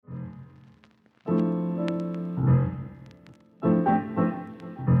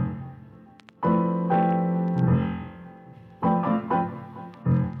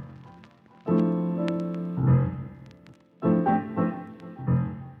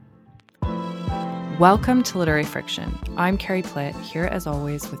Welcome to Literary Friction. I'm Carrie Plitt, here as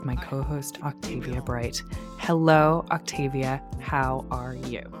always with my co-host Octavia Bright. Hello, Octavia. How are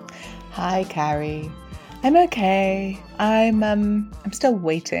you? Hi, Carrie. I'm okay. I'm still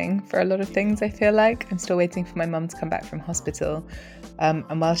waiting for a lot of things, I feel like. I'm still waiting for my mum to come back from hospital.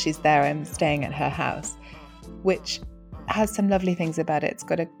 And while she's there, I'm staying at her house, which has some lovely things about it. It's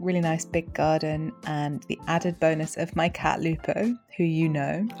got a really nice big garden and the added bonus of my cat Lupo, who you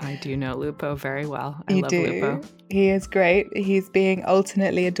know. I do know Lupo very well. I love Lupo. He is great. He's being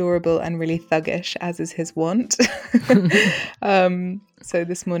alternately adorable and really thuggish, as is his wont. So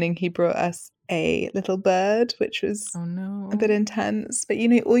this morning he brought us a little bird, which was a bit intense. But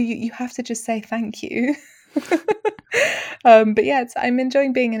you have to just say thank you. But yeah, I'm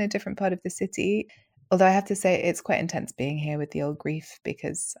enjoying being in a different part of the city. Although I have to say it's quite intense being here with the old grief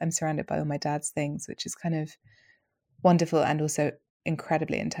because I'm surrounded by all my dad's things, which is kind of wonderful and also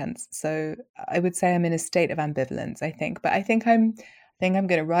incredibly intense. So I would say I'm in a state of ambivalence, I think. But I think I'm going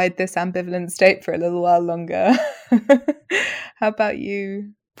to ride this ambivalent state for a little while longer. How about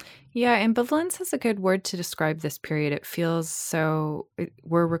you? Yeah, ambivalence is a good word to describe this period. It feels so...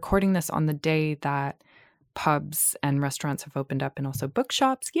 We're recording this on the day that pubs and restaurants have opened up and also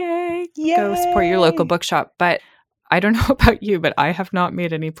bookshops. Yay! Go support your local bookshop. But I don't know about you, but I have not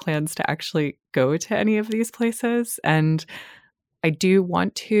made any plans to actually go to any of these places. And I do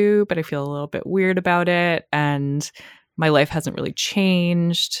want to, but I feel a little bit weird about it. And my life hasn't really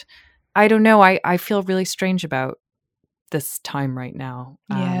changed. I don't know. I feel really strange about this time right now.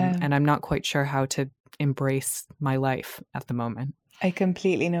 And I'm not quite sure how to embrace my life at the moment. I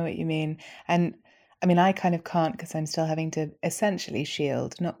completely know what you mean. And I mean, I kind of can't because I'm still having to essentially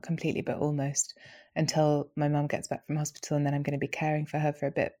shield, not completely, but almost, until my mum gets back from hospital, and then I'm going to be caring for her for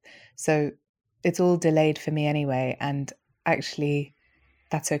a bit. So it's all delayed for me anyway. And actually,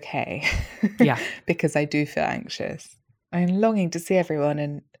 that's okay. Yeah. Because I do feel anxious. I'm longing to see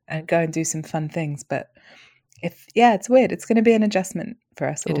everyone and go and do some fun things. But it's weird. It's going to be an adjustment for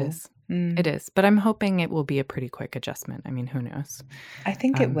us all. It is. It is. But I'm hoping it will be a pretty quick adjustment. I mean, who knows? I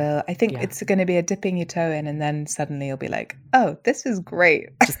think it will. I think it's going to be a dipping your toe in and then suddenly you'll be like, oh, this is great.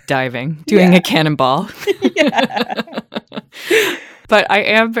 Just diving, doing a cannonball. But I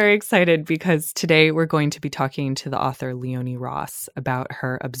am very excited because today we're going to be talking to the author Leonie Ross about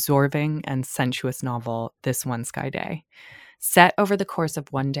her absorbing and sensuous novel, This One Sky Day. Set over the course of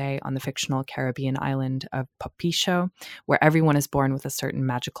one day on the fictional Caribbean island of Popicho, where everyone is born with a certain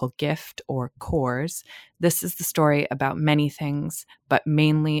magical gift or cores, this is the story about many things, but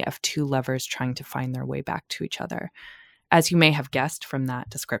mainly of two lovers trying to find their way back to each other. As you may have guessed from that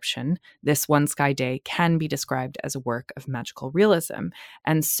description, This One Sky Day can be described as a work of magical realism.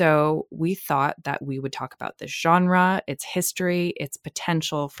 And so we thought that we would talk about this genre, its history, its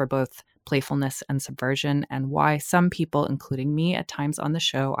potential for both playfulness and subversion, and why some people, including me at times on the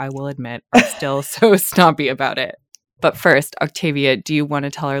show, I will admit, are still so snobby about it. But first, Octavia, do you want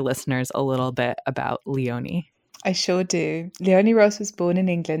to tell our listeners a little bit about Leonie? I sure do. Leonie Ross was born in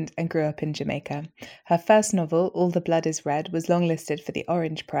England and grew up in Jamaica. Her first novel, All the Blood is Red, was longlisted for the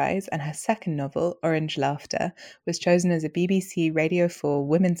Orange Prize, and her second novel, Orange Laughter, was chosen as a BBC Radio 4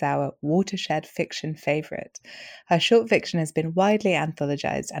 Women's Hour watershed fiction favourite. Her short fiction has been widely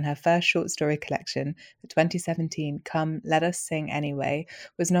anthologized, and her first short story collection, the 2017 Come Let Us Sing Anyway,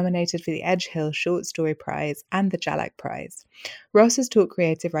 was nominated for the Edge Hill Short Story Prize and the Jalak Prize. Ross has taught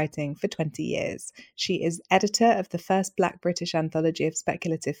creative writing for 20 years. She is editor of the first Black British anthology of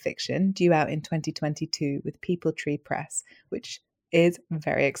speculative fiction, due out in 2022 with People Tree Press, which is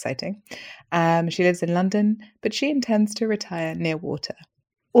very exciting. She lives in London, but she intends to retire near water.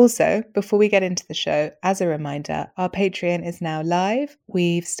 Also, before we get into the show, as a reminder, our Patreon is now live.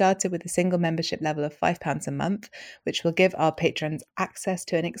 We've started with a single membership level of £5 a month, which will give our patrons access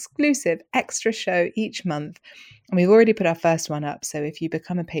to an exclusive extra show each month. And we've already put our first one up, so if you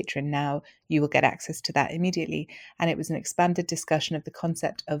become a patron now, you will get access to that immediately. And it was an expanded discussion of the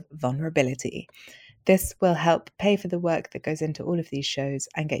concept of vulnerability. This will help pay for the work that goes into all of these shows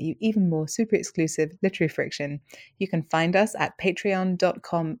and get you even more super exclusive literary friction. You can find us at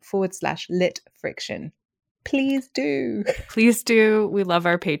patreon.com/litfriction. Please do. Please do. We love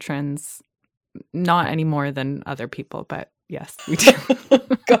our patrons. Not any more than other people, but yes, we do.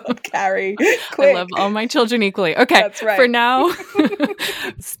 God, Carrie, quick. I love all my children equally. Okay, that's right. For now,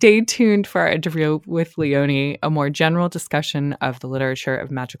 stay tuned for our interview with Leonie, a more general discussion of the literature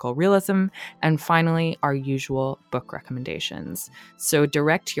of magical realism, and finally, our usual book recommendations. So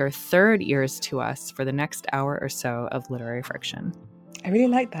direct your third ears to us for the next hour or so of literary friction. I really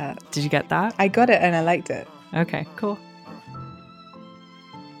like that. Did you get that? I got it and I liked it. Okay, cool.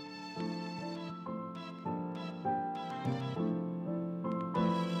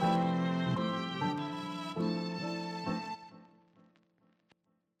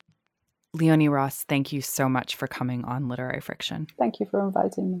 Leonie Ross, thank you so much for coming on Literary Friction. Thank you for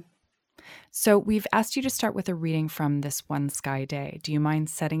inviting me. So we've asked you to start with a reading from This One Sky Day. Do you mind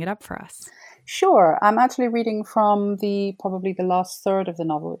setting it up for us? Sure. I'm actually reading from probably the last third of the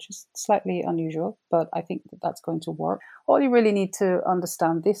novel, which is slightly unusual, but I think that's going to work. All you really need to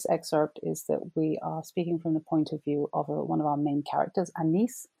understand this excerpt is that we are speaking from the point of view of one of our main characters,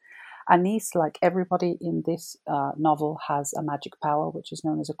 Anis. Anis, like everybody in this novel, has a magic power, which is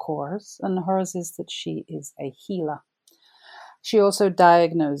known as a chorus, and hers is that she is a healer. She also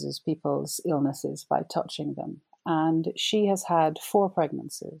diagnoses people's illnesses by touching them. And she has had 4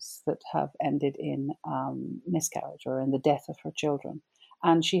 pregnancies that have ended in miscarriage or in the death of her children.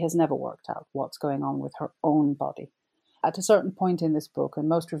 And she has never worked out what's going on with her own body. At a certain point in this book, and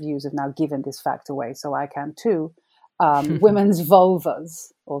most reviews have now given this fact away, so I can too, women's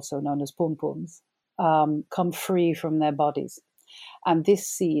vulvas, also known as pum-pums, come free from their bodies. And this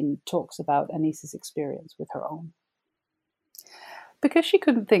scene talks about Anis's experience with her own. Because she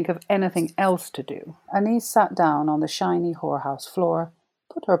couldn't think of anything else to do, Anis sat down on the shiny whorehouse floor,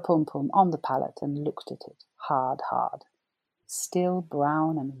 put her pum-pum on the pallet and looked at it, hard, still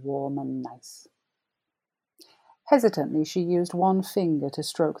brown and warm and nice. Hesitantly, she used one finger to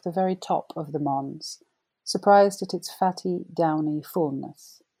stroke the very top of the mons, surprised at its fatty, downy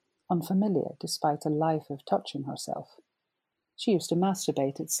fullness, unfamiliar despite a life of touching herself. She used to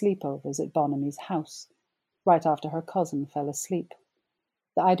masturbate at sleepovers at Bonamy's house, right after her cousin fell asleep.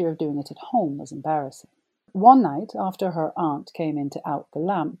 The idea of doing it at home was embarrassing. One night, after her aunt came in to out the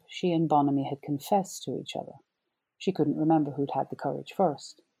lamp, she and Bonamy had confessed to each other. She couldn't remember who'd had the courage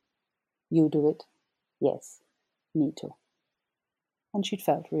first. You do it? Yes, me too. And she'd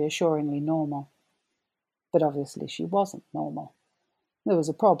felt reassuringly normal. But obviously she wasn't normal. There was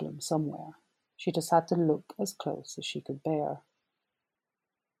a problem somewhere. She just had to look as close as she could bear.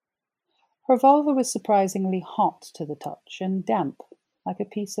 Her vulva was surprisingly hot to the touch and damp, like a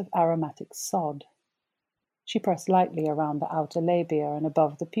piece of aromatic sod. She pressed lightly around the outer labia and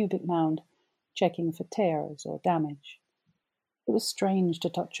above the pubic mound, checking for tears or damage. It was strange to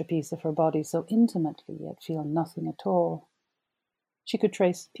touch a piece of her body so intimately, yet feel nothing at all. She could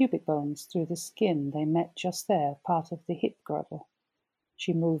trace pubic bones through the skin. They met just there, part of the hip girdle.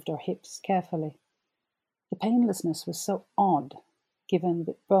 She moved her hips carefully. The painlessness was so odd, given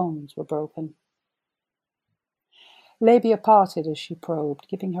that bones were broken. Labia parted as she probed,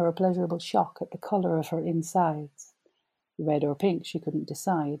 giving her a pleasurable shock at the color of her insides. Red or pink, she couldn't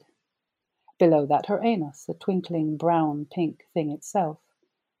decide. Below that, her anus, a twinkling brown-pink thing itself.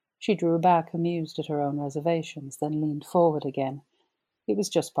 She drew back, amused at her own reservations, then leaned forward again. It was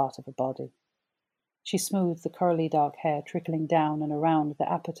just part of a body. She smoothed the curly dark hair trickling down and around the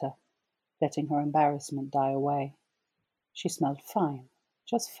apata, letting her embarrassment die away. She smelled fine,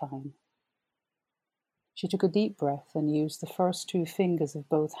 just fine. She took a deep breath and used the first 2 fingers of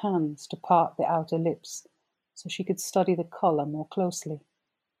both hands to part the outer lips so she could study the color more closely.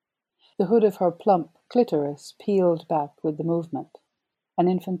 The hood of her plump clitoris peeled back with the movement, an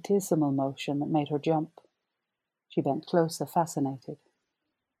infinitesimal motion that made her jump. She bent closer, fascinated.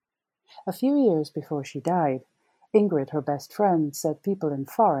 A few years before she died, Ingrid, her best friend, said people in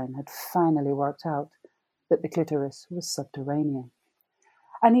Foreign had finally worked out that the clitoris was subterranean.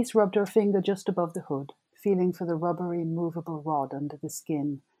 Anis rubbed her finger just above the hood, feeling for the rubbery, movable rod under the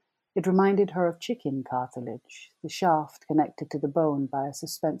skin. It reminded her of chicken cartilage, the shaft connected to the bone by a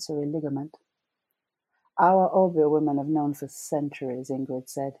suspensory ligament. Our Obeah women have known for centuries, Ingrid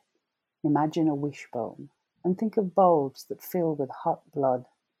said. Imagine a wishbone, and think of bulbs that fill with hot blood,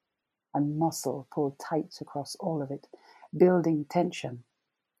 and muscle pulled tight across all of it, building tension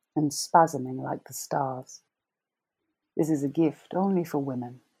and spasming like the stars. This is a gift only for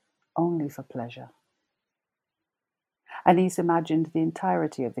women, only for pleasure. Anis imagined the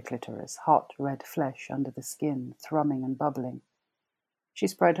entirety of the clitoris, hot red flesh under the skin, thrumming and bubbling. She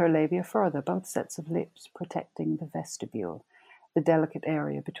spread her labia further, both sets of lips, protecting the vestibule, the delicate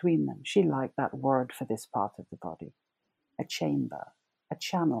area between them. She liked that word for this part of the body. A chamber, a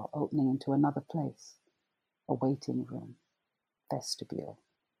channel opening into another place, a waiting room, vestibule.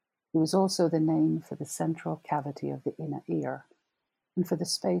 It was also the name for the central cavity of the inner ear, and for the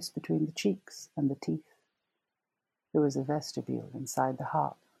space between the cheeks and the teeth. There was a vestibule inside the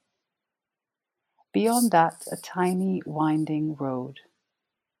heart. Beyond that, a tiny, winding road.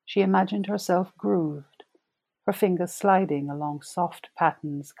 She imagined herself grooved, her fingers sliding along soft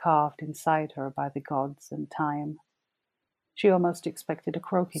patterns carved inside her by the gods and time. She almost expected a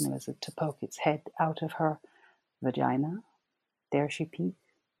croaking lizard to poke its head out of her vagina. Dare she peek?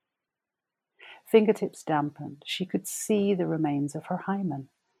 Fingertips dampened. She could see the remains of her hymen,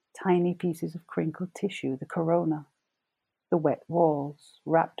 tiny pieces of crinkled tissue, the corona, the wet walls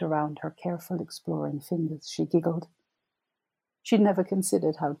wrapped around her careful exploring fingers. She giggled. She'd never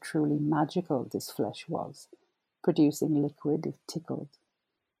considered how truly magical this flesh was, producing liquid if tickled.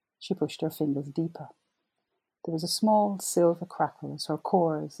 She pushed her fingers deeper. There was a small silver crackle as her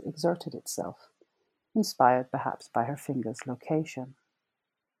cores exerted itself, inspired perhaps by her finger's location.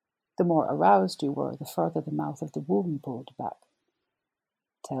 The more aroused you were, the further the mouth of the womb pulled back.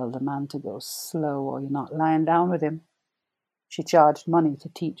 Tell the man to go slow or you're not lying down with him. She charged money to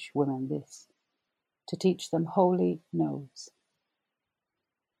teach women this, to teach them holy no's.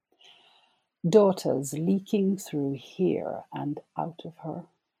 Daughters leaking through here and out of her.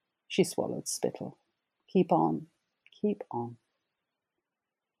 She swallowed spittle. Keep on, keep on.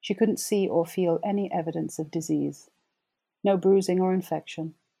 She couldn't see or feel any evidence of disease. No bruising or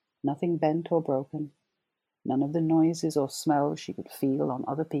infection, nothing bent or broken, none of the noises or smells she could feel on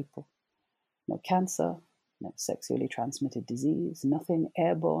other people. No cancer, no sexually transmitted disease, nothing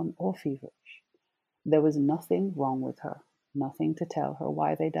airborne or feverish. There was nothing wrong with her, nothing to tell her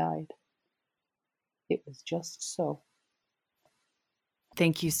why they died. It was just so.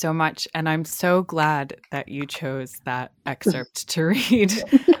 Thank you so much. And I'm so glad that you chose that excerpt to read.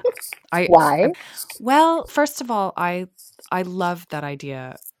 Why? Well, first of all, I love that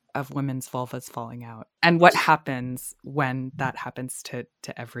idea of women's vulvas falling out and what happens when that happens to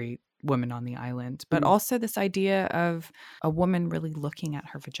every woman on the island. But also this idea of a woman really looking at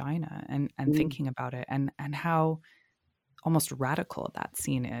her vagina and thinking about it and how almost radical that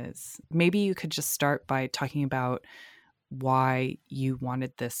scene is. Maybe you could just start by talking about why you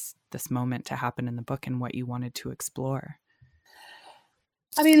wanted this moment to happen in the book and what you wanted to explore.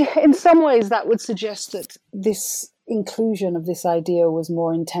 I mean, in some ways that would suggest that this inclusion of this idea was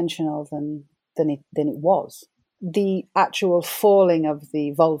more intentional than it was. The actual falling of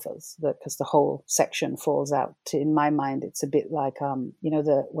the vulvas, because the whole section falls out, in my mind, it's a bit like,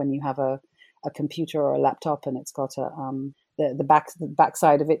 when you have a computer or a laptop and it's got the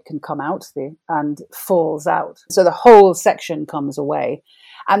backside of it can come out and falls out. So the whole section comes away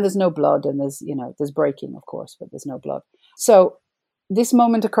and there's no blood and there's breaking, of course, but there's no blood. So this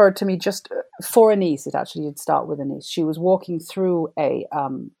moment occurred to me just for Anise. It actually did start with Anise. She was walking through a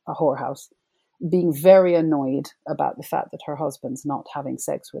whorehouse, being very annoyed about the fact that her husband's not having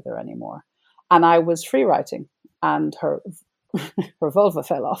sex with her anymore. And I was free writing and her vulva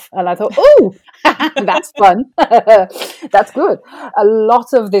fell off. And I thought, oh, that's fun. That's good. A lot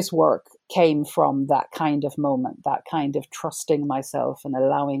of this work came from that kind of moment, that kind of trusting myself and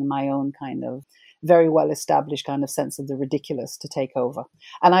allowing my own kind of very well established kind of sense of the ridiculous to take over.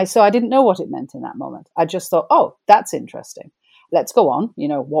 And I didn't know what it meant in that moment. I just thought, oh, that's interesting. Let's go on.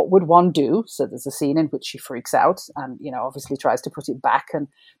 What would one do? So there's a scene in which she freaks out and, obviously tries to put it back and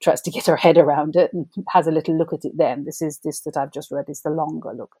tries to get her head around it and has a little look at it then. This that I've just read is the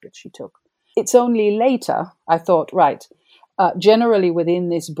longer look that she took. It's only later I thought, right, generally within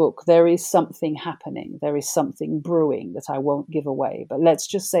this book, there is something happening. There is something brewing that I won't give away. But let's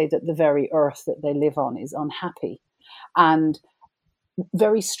just say that the very earth that they live on is unhappy. And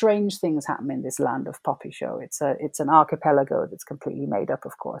very strange things happen in this land of Poppy Show. It's an archipelago that's completely made up,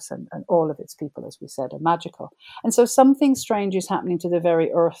 of course, and all of its people, as we said, are magical. And so something strange is happening to the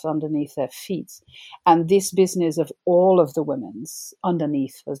very earth underneath their feet. And this business of all of the women's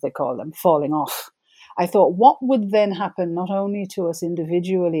underneath, as they call them, falling off. I thought, what would then happen not only to us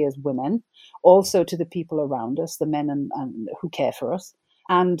individually as women, also to the people around us, the men and who care for us,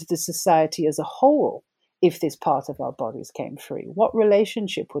 and the society as a whole, if this part of our bodies came free? What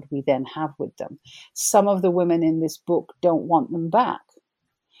relationship would we then have with them? Some of the women in this book don't want them back.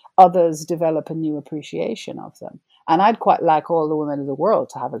 Others develop a new appreciation of them. And I'd quite like all the women of the world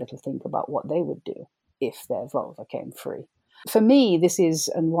to have a little think about what they would do if their vulva came free. For me, this is,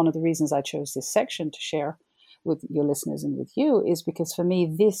 and one of the reasons I chose this section to share with your listeners and with you, is because for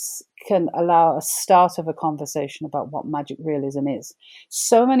me, this can allow a start of a conversation about what magic realism is.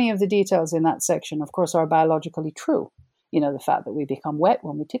 So many of the details in that section, of course, are biologically true. The fact that we become wet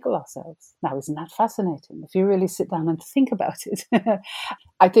when we tickle ourselves. Now, isn't that fascinating? If you really sit down and think about it,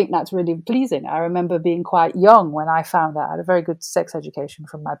 I think that's really pleasing. I remember being quite young when I found out. I had a very good sex education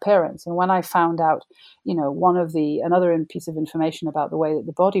from my parents. And when I found out, another piece of information about the way that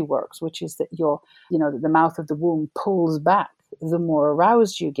the body works, which is that that the mouth of the womb pulls back the more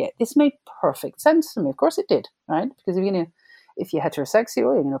aroused you get. This made perfect sense to me. Of course it did, right? Because If you're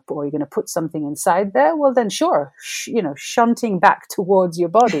heterosexual, or you're going to put something inside there, well, then sure, shunting back towards your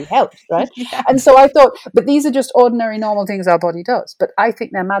body helps, right? Yeah. And so I thought, but these are just ordinary, normal things our body does. But I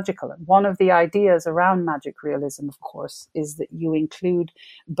think they're magical. And one of the ideas around magic realism, of course, is that you include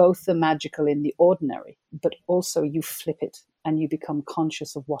both the magical in the ordinary, but also you flip it and you become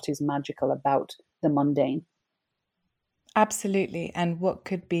conscious of what is magical about the mundane. Absolutely. And what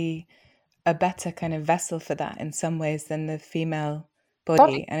could be a better kind of vessel for that in some ways than the female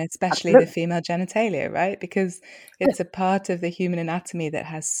body, and especially the Absolutely. female genitalia, right? Because it's a part of the human anatomy that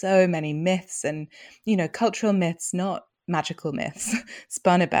has so many myths and, cultural myths, not magical myths,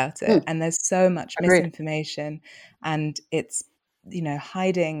 spun about it. And there's so much Agreed. misinformation, and it's,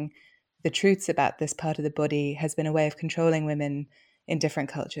 hiding the truths about this part of the body has been a way of controlling women in different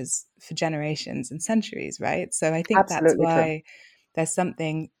cultures for generations and centuries, right? So I think that's Absolutely true. why there's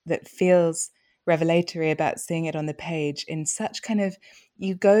something that feels revelatory about seeing it on the page in such kind of,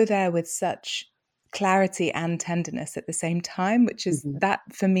 you go there with such clarity and tenderness at the same time, which is that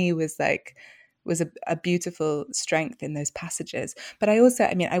for me was a beautiful strength in those passages. But I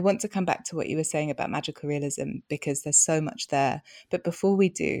want to come back to what you were saying about magical realism, because there's so much there. But before we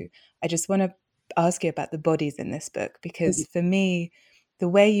do, I just want to ask you about the bodies in this book, because for me, the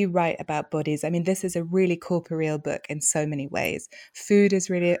way you write about bodies, this is a really corporeal book in so many ways. Food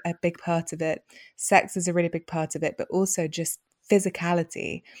is really a big part of it. Sex is a really big part of it, but also just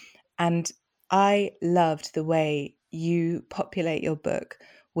physicality. And I loved the way you populate your book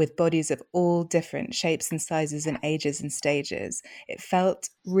with bodies of all different shapes and sizes and ages and stages. It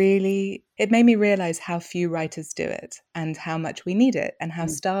made me realize how few writers do it and how much we need it, and how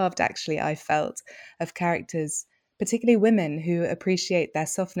starved actually I felt of characters, particularly women, who appreciate their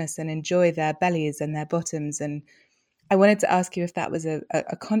softness and enjoy their bellies and their bottoms. And I wanted to ask you if that was a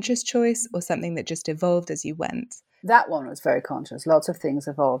conscious choice or something that just evolved as you went. That one was very conscious. Lots of things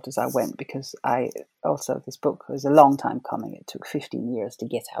evolved as I went, because this book was a long time coming. It took 15 years to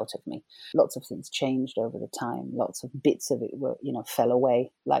get out of me. Lots of things changed over the time. Lots of bits of it fell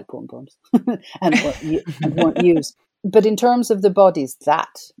away like pom-poms and weren't used. But in terms of the bodies,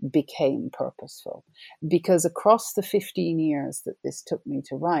 that became purposeful, because across the 15 years that this took me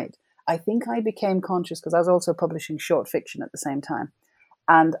to write, I think I became conscious, because I was also publishing short fiction at the same time.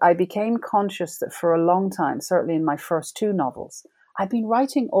 And I became conscious that for a long time, certainly in my first two novels, I'd been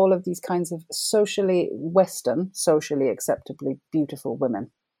writing all of these kinds of socially acceptably beautiful women.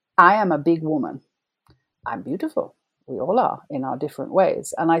 I am a big woman. I'm beautiful. We all are in our different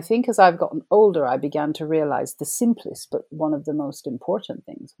ways. And I think as I've gotten older, I began to realize the simplest, but one of the most important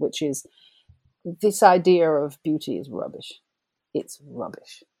things, which is this idea of beauty is rubbish. It's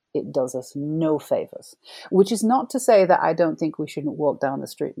rubbish. It does us no favors, which is not to say that I don't think we shouldn't walk down the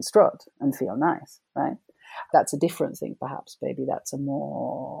street and strut and feel nice, right? That's a different thing, perhaps. Maybe that's a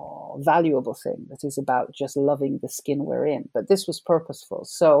more valuable thing that is about just loving the skin we're in. But this was purposeful.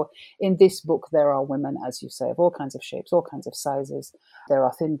 So in this book, there are women, as you say, of all kinds of shapes, all kinds of sizes. There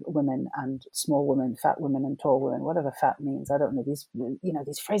are thin women and small women, fat women and tall women, whatever fat means. I don't know.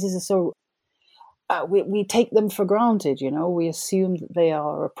 These phrases are so... we take them for granted, we assume that they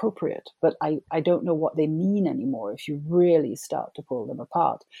are appropriate, but I don't know what they mean anymore if you really start to pull them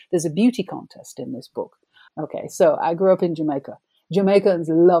apart. There's a beauty contest in this book. Okay, so I grew up in Jamaica. Jamaicans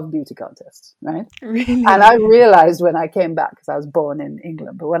love beauty contests, right? Really? And I realized when I came back, because I was born in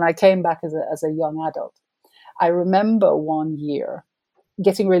England, but when I came back as a young adult, I remember one year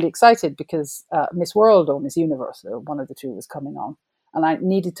getting really excited because Miss World or Miss Universe, or one of the two, was coming on. And I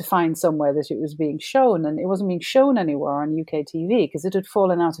needed to find somewhere that it was being shown, and it wasn't being shown anywhere on UK TV because it had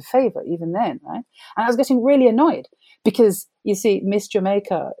fallen out of favor even then, right? And I was getting really annoyed because, you see, Miss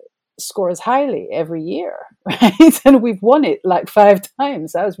Jamaica scores highly every year, right? And we've won it like 5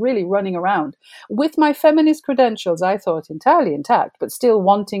 times. I was really running around with my feminist credentials, I thought, entirely intact, but still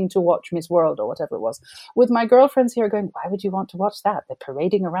wanting to watch Miss World or whatever it was, with my girlfriends here going, why would you want to watch that? They're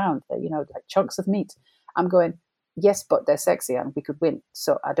parading around, like chunks of meat. I'm going, yes, but they're sexy and we could win,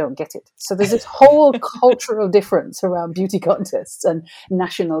 so I don't get it. So there's this whole cultural difference around beauty contests and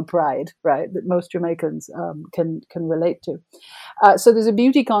national pride, right, that most Jamaicans can relate to. So there's a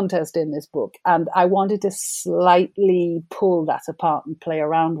beauty contest in this book, and I wanted to slightly pull that apart and play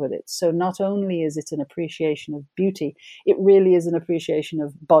around with it. So not only is it an appreciation of beauty, it really is an appreciation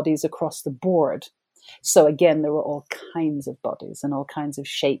of bodies across the board. So again, there were all kinds of bodies and all kinds of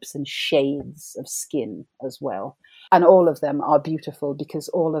shapes and shades of skin as well. And all of them are beautiful because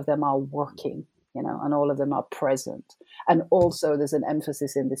all of them are working, and all of them are present. And also there's an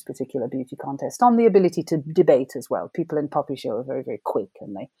emphasis in this particular beauty contest on the ability to debate as well. People in Poppy Show are very, very quick,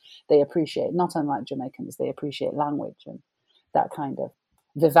 and they appreciate, not unlike Jamaicans, they appreciate language. And that kind of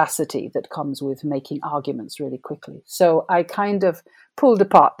vivacity that comes with making arguments really quickly. So I kind of pulled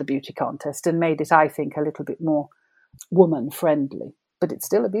apart the beauty contest and made it, I think, a little bit more woman friendly, but it's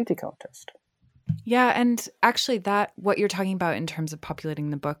still a beauty contest. Yeah, and actually that what you're talking about in terms of populating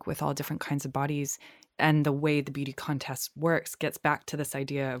the book with all different kinds of bodies and the way the beauty contest works gets back to this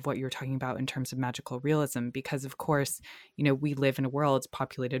idea of what you were talking about in terms of magical realism, because of course, you know, we live in a world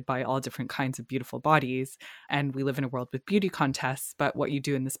populated by all different kinds of beautiful bodies, and we live in a world with beauty contests, but what you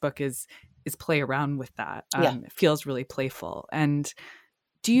do in this book is play around with that. It feels really playful. And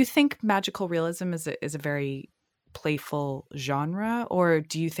do you think magical realism is a very playful genre, or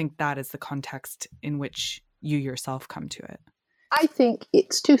do you think that is the context in which you yourself come to it? I think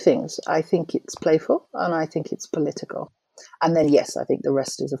it's two things. I think it's playful and I think it's political. And then, yes, I think the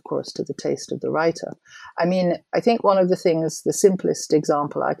rest is, of course, to the taste of the writer. I mean, I think one of the things, the simplest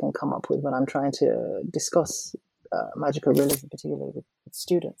example I can come up with when I'm trying to discuss magical realism, particularly with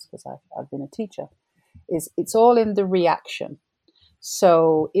students, because I've been a teacher, is it's all in the reaction.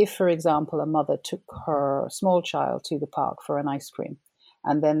 So if, for example, a mother took her small child to the park for an ice cream,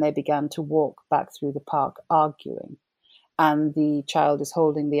 and then they began to walk back through the park arguing, and the child is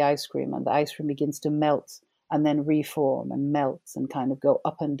holding the ice cream, and the ice cream begins to melt and then reform and melts and kind of go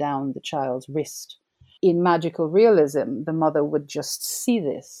up and down the child's wrist. In magical realism, the mother would just see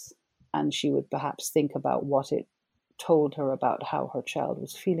this, and she would perhaps think about what it told her about how her child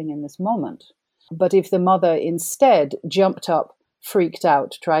was feeling in this moment. But if the mother instead jumped up, freaked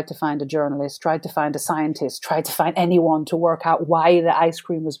out, tried to find a journalist, tried to find a scientist, tried to find anyone to work out why the ice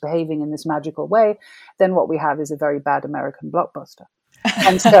cream was behaving in this magical way, then what we have is a very bad American blockbuster.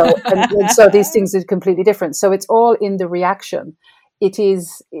 And so these things are completely different. So it's all in the reaction. It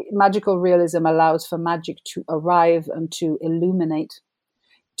is, magical realism allows for magic to arrive and to illuminate,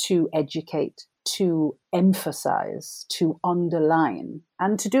 to educate, to emphasize, to underline,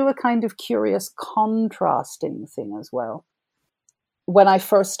 and to do a kind of curious contrasting thing as well. When I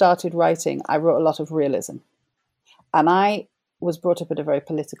first started writing, I wrote a lot of realism. And I was brought up in a very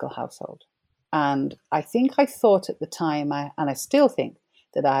political household. And I think I thought at the time, and I still think,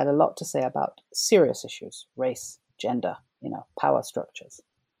 that I had a lot to say about serious issues, race, gender, power structures.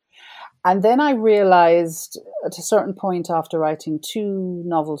 And then I realized at a certain point after writing 2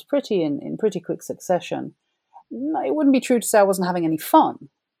 novels in pretty quick succession, it wouldn't be true to say I wasn't having any fun.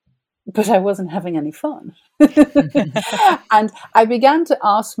 But I wasn't having any fun. And I began to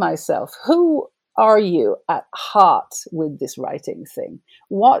ask myself, who are you at heart with this writing thing?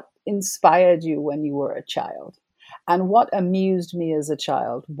 What inspired you when you were a child? And what amused me as a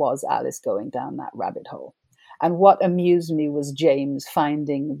child was Alice going down that rabbit hole. And what amused me was James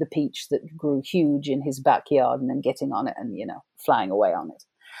finding the peach that grew huge in his backyard and then getting on it and, flying away on it.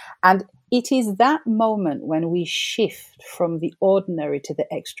 And it is that moment when we shift from the ordinary to the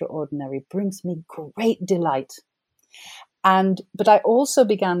extraordinary brings me great delight. But I also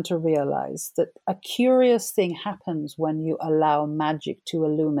began to realize that a curious thing happens when you allow magic to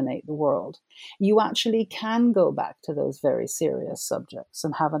illuminate the world. You actually can go back to those very serious subjects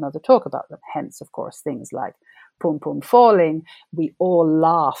and have another talk about them. Hence, of course, things like Pum Pum falling. We all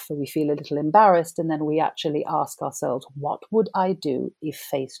laugh, we feel a little embarrassed, and then we actually ask ourselves, what would I do if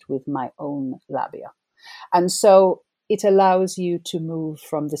faced with my own labia? And so it allows you to move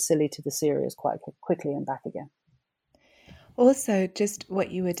from the silly to the serious quite quickly and back again. Also, just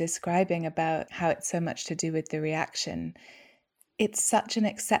what you were describing about how it's so much to do with the reaction. It's such an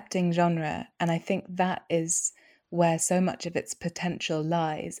accepting genre, and I think that is where so much of its potential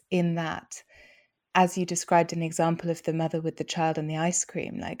lies, in that, as you described in the example of the mother with the child and the ice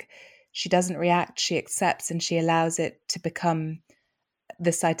cream, like, she doesn't react, she accepts, and she allows it to become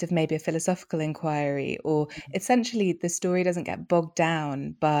the site of maybe a philosophical inquiry, or essentially the story doesn't get bogged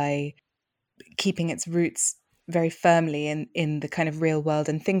down by keeping its roots very firmly in the kind of real world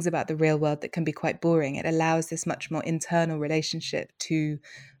and things about the real world that can be quite boring. It allows this much more internal relationship to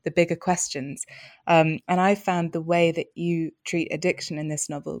the bigger questions. And I found the way that you treat addiction in this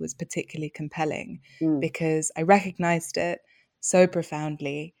novel was particularly compelling because I recognized it so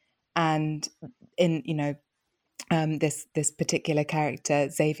profoundly. And in, this particular character,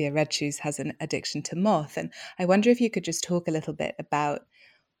 Xavier Red Shoes, has an addiction to moth. And I wonder if you could just talk a little bit about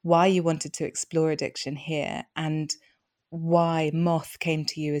why you wanted to explore addiction here and why moth came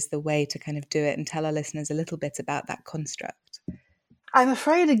to you as the way to kind of do it, and tell our listeners a little bit about that construct. I'm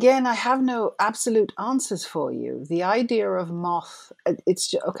afraid, again, I have no absolute answers for you. The idea of moth,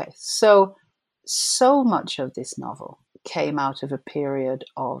 it's just, okay, so much of this novel came out of a period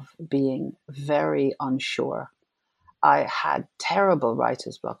of being very unsure. I had terrible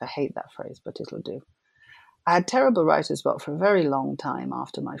writer's block. I hate that phrase, but it'll do. I had terrible writer's block for a very long time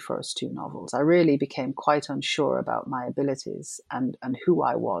after my first two novels. I really became quite unsure about my abilities and who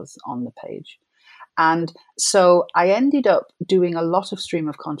I was on the page. And so I ended up doing a lot of stream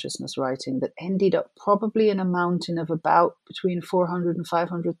of consciousness writing that ended up probably in a mountain of about between 400 and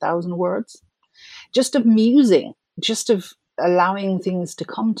 500,000 words, just of musing, just of allowing things to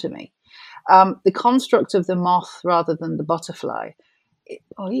come to me. The construct of the moth rather than the butterfly,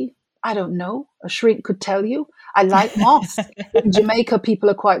 I don't know. A shrink could tell you. I like moths. In Jamaica,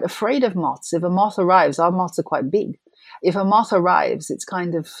 people are quite afraid of moths. If a moth arrives, our moths are quite big. If a moth arrives, it's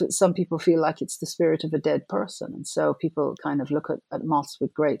kind of, some people feel like it's the spirit of a dead person. And so people kind of look at moths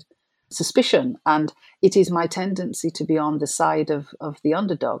with great suspicion. And it is my tendency to be on the side of the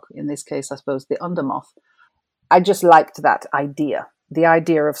underdog. In this case, I suppose, the undermoth. I just liked that idea. The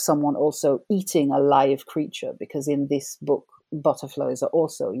idea of someone also eating a live creature, because in this book, butterflies are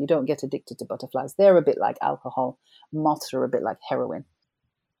also, you don't get addicted to butterflies. They're a bit like alcohol. Moths are a bit like heroin.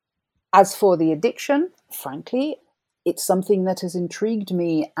 As for the addiction, frankly, it's something that has intrigued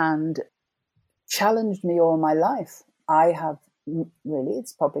me and challenged me all my life. I have really,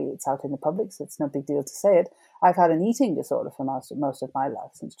 it's out in the public, so it's no big deal to say it. I've had an eating disorder for most of my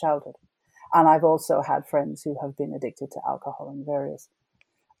life since childhood. And I've also had friends who have been addicted to alcohol and various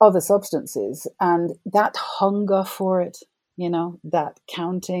other substances. And that hunger for it, that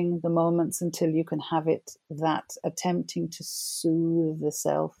counting the moments until you can have it, that attempting to soothe the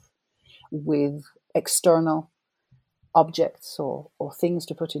self with external objects or things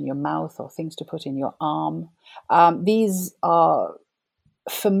to put in your mouth or things to put in your arm. These are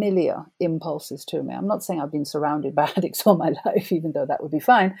familiar impulses to me. I'm not saying I've been surrounded by addicts all my life, even though that would be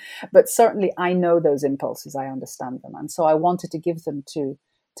fine, but certainly I know those impulses, I understand them. And so I wanted to give them to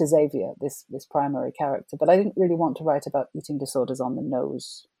Xavier, this primary character, but I didn't really want to write about eating disorders on the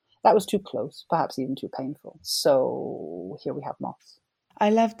nose. That was too close, perhaps even too painful. So here we have Moths. I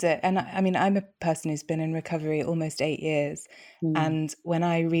loved it. And I mean, I'm a person who's been in recovery almost 8 years. And when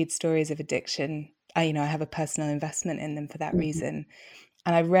I read stories of addiction, I have a personal investment in them for that reason.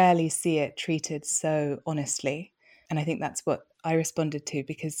 And I rarely see it treated so honestly. And I think that's what I responded to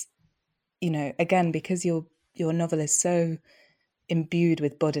because, again, because your novel is so imbued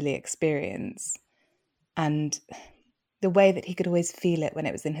with bodily experience and the way that he could always feel it when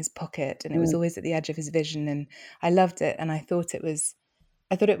it was in his pocket and it was always at the edge of his vision. And I loved it. And I thought it was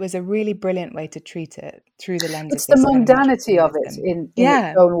a really brilliant way to treat it through the lens it's of this the mundanity of it in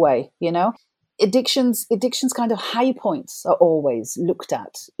its own way, Addictions kind of high points are always looked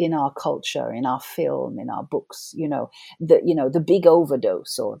at in our culture, in our film, in our books, the big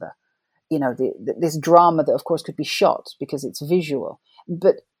overdose or this drama that of course could be shot because it's visual,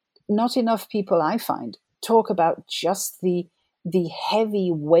 but not enough people, I find, talk about just the heavy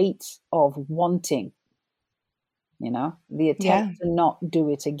weight of wanting, the attempt to not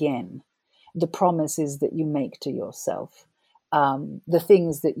do it again, the promises that you make to yourself, the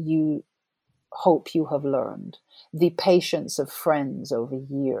things that you hope you have learned, the patience of friends over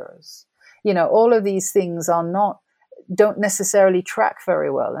years. All of these things don't necessarily track very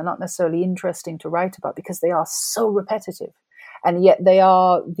well. They're not necessarily interesting to write about because they are so repetitive. And yet they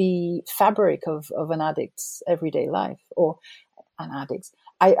are the fabric of an addict's everyday life or an addict's.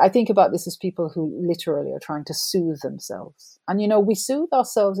 I think about this as people who literally are trying to soothe themselves. And, we soothe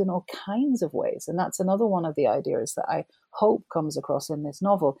ourselves in all kinds of ways. And that's another one of the ideas that I hope comes across in this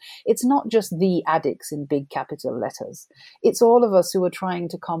novel. It's not just the addicts in big capital letters. It's all of us who are trying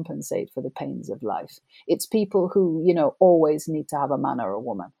to compensate for the pains of life. It's people who, always need to have a man or a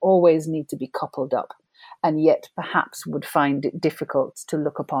woman, always need to be coupled up. And yet perhaps would find it difficult to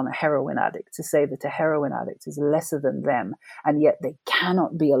look upon a heroin addict, to say that a heroin addict is lesser than them, and yet they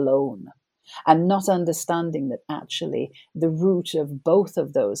cannot be alone. And not understanding that actually the root of both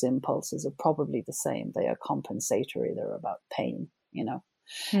of those impulses are probably the same. They are compensatory. They're about pain,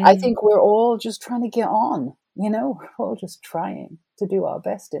 I think we're all just trying to get on, we're all just trying to do our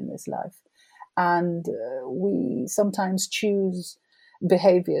best in this life. And we sometimes choose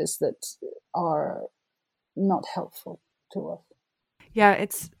behaviors that are not helpful to us. Yeah,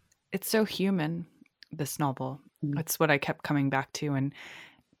 it's so human, this novel. It's what I kept coming back to. And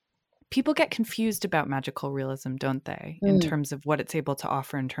people get confused about magical realism, don't they? In terms of what it's able to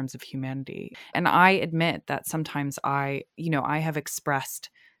offer in terms of humanity. And I admit that sometimes I have expressed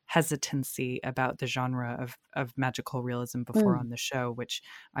hesitancy about the genre of magical realism before on the show, which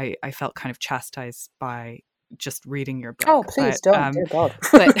I felt kind of chastised by just reading your book. Oh, please don't, dear God.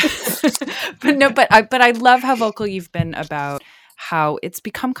 but I love how vocal you've been about how it's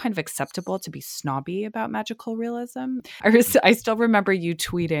become kind of acceptable to be snobby about magical realism. I still remember you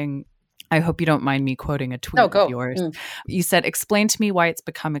tweeting I hope you don't mind me quoting a tweet No, go. of yours. You said, explain to me why it's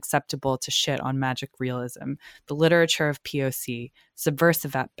become acceptable to shit on magic realism, the literature of POC,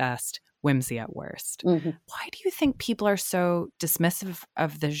 subversive at best, whimsy at worst. Mm-hmm. Why do you think people are so dismissive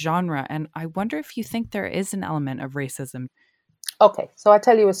of the genre? And I wonder if you think there is an element of racism. Okay, so I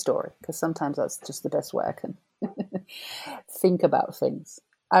tell you a story, because sometimes that's just the best way I can think about things.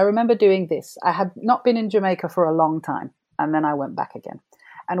 I remember doing this. I had not been in Jamaica for a long time, and then I went back again.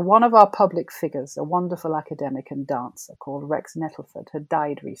 And one of our public figures, a wonderful academic and dancer called Rex Nettleford, had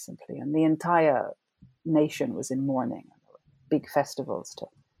died recently, and the entire nation was in mourning. There were big festivals to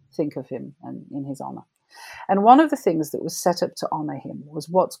think of him and in his honor. And one of the things that was set up to honor him was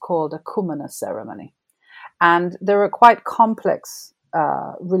what's called a kumina ceremony. And there are quite complex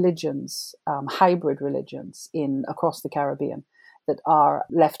religions, hybrid religions across the Caribbean that are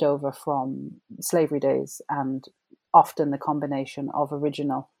left over from slavery days, and often the combination of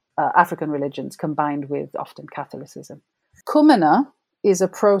original African religions combined with often Catholicism. Kumina is a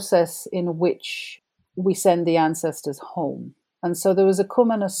process in which we send the ancestors home. And so there was a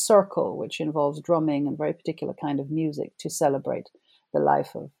Kumina circle, which involves drumming and very particular kind of music to celebrate the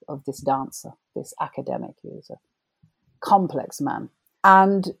life of this dancer, this academic. He was a complex man.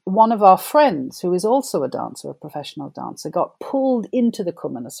 And one of our friends, who is also a dancer, a professional dancer, got pulled into the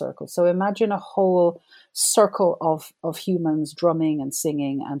Kumina circle. So imagine a whole circle of humans drumming and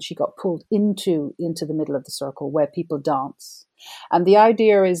singing, and she got pulled into the middle of the circle where people dance. And the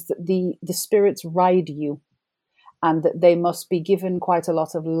idea is that the spirits ride you, and that they must be given quite a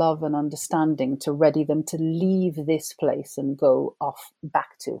lot of love and understanding to ready them to leave this place and go off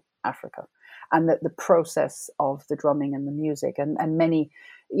back to Africa. And that the process of the drumming and the music and many,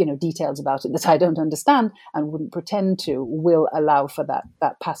 details about it that I don't understand and wouldn't pretend to, will allow for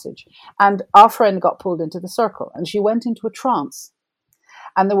that passage. And our friend got pulled into the circle, and she went into a trance.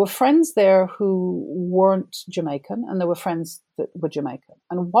 And there were friends there who weren't Jamaican, and there were friends that were Jamaican.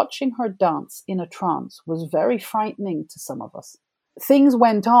 And watching her dance in a trance was very frightening to some of us. Things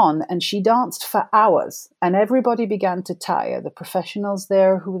went on, and she danced for hours, and everybody began to tire. The professionals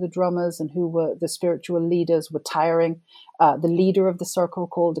there, who were the drummers and who were the spiritual leaders, were tiring. The leader of the circle,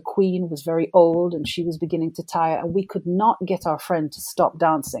 called the Queen, was very old, and she was beginning to tire, and we could not get our friend to stop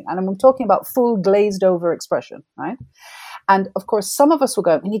dancing. And I'm talking about full glazed over expression, right? And of course, some of us were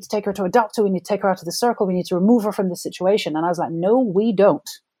going, we need to take her to a doctor, we need to take her out of the circle, we need to remove her from the situation. And I was like, no, we don't.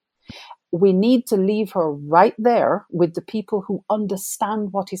 We need to leave her right there with the people who understand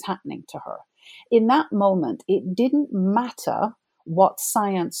what is happening to her. In that moment, it didn't matter what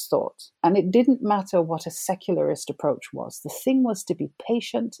science thought, and it didn't matter what a secularist approach was. The thing was to be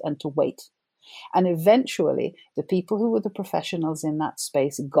patient and to wait. And eventually, the people who were the professionals in that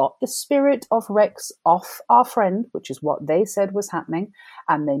space got the spirit of Rex off our friend, which is what they said was happening,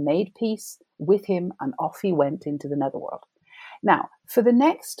 and they made peace with him, and off he went into the netherworld. Now, for the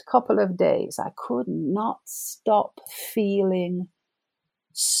next couple of days, I could not stop feeling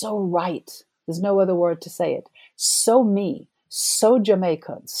so right. There's no other word to say it. So me, so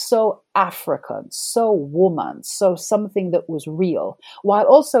Jamaican, so African, so woman, so something that was real, while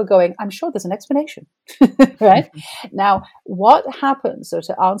also going, I'm sure there's an explanation, right? Now, what happens, so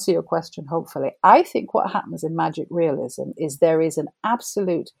to answer your question, hopefully, I think what happens in magic realism is there is an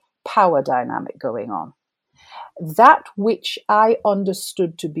absolute power dynamic going on. That which I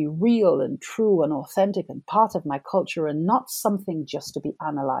understood to be real and true and authentic and part of my culture, and not something just to be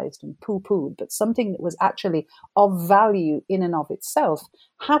analyzed and poo-pooed, but something that was actually of value in and of itself,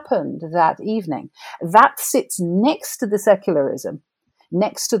 happened that evening. That sits next to the secularism,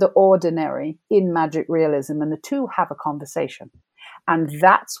 next to the ordinary in magic realism, and the two have a conversation. And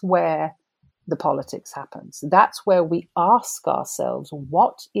that's where the politics happens. That's where we ask ourselves,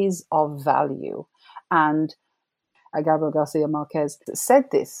 what is of value? And Gabriel Garcia Marquez said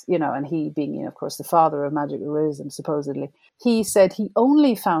this, and he being, of course, the father of magic realism, supposedly, he said he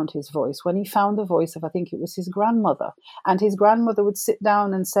only found his voice when he found the voice of, I think it was his grandmother. And his grandmother would sit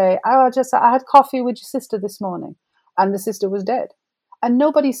down and say, I had coffee with your sister this morning. And the sister was dead. And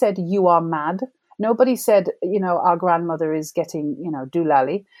nobody said, you are mad. Nobody said, our grandmother is getting,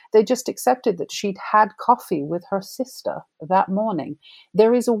 doolally. They just accepted that she'd had coffee with her sister that morning.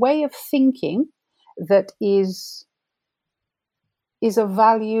 There is a way of thinking that is of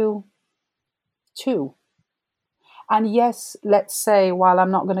value too. And yes, let's say, while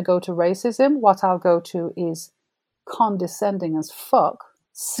I'm not going to go to racism, what I'll go to is condescending as fuck.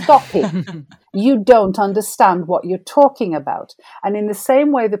 Stop it. You don't understand what you're talking about. And in the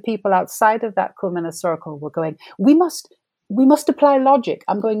same way, the people outside of that Kumina circle were going, we must apply logic.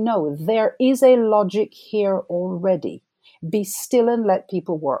 I'm going, no, there is a logic here already. Be still and let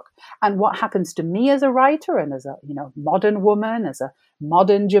people work. And what happens to me as a writer and as a modern woman, as a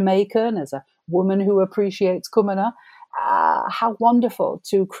modern Jamaican, as a woman who appreciates Kumina, how wonderful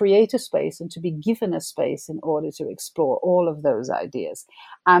to create a space and to be given a space in order to explore all of those ideas.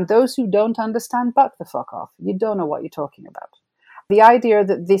 And those who don't understand, buck the fuck off. You don't know what you're talking about. The idea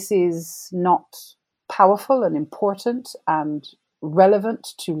that this is not powerful and important and relevant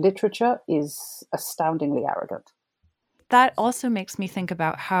to literature is astoundingly arrogant. That also makes me think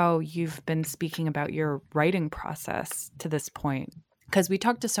about how you've been speaking about your writing process to this point. Because we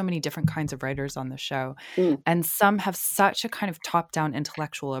talked to so many different kinds of writers on the show, and some have such a kind of top-down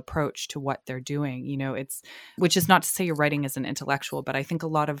intellectual approach to what they're doing. Which is not to say your writing isn't intellectual, but I think a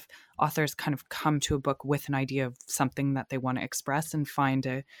lot of authors kind of come to a book with an idea of something that they want to express and find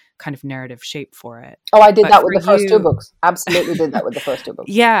a kind of narrative shape for it. Oh, I did that with the first two books. Absolutely did that with the first two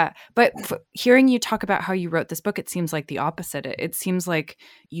books. Yeah, but hearing you talk about how you wrote this book, it seems like the opposite. It seems like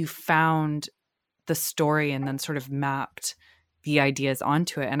you found the story and then sort of mapped the ideas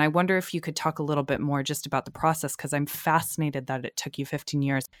onto it. And I wonder if you could talk a little bit more just about the process, because I'm fascinated that it took you 15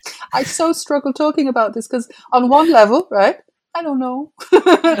 years. I so struggle talking about this because on one level, right? I don't know.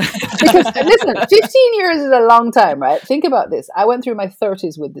 Because listen, 15 years is a long time, right? Think about this. I went through my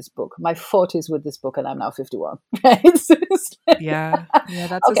 30s with this book, my 40s with this book, and I'm now 51, right? Yeah,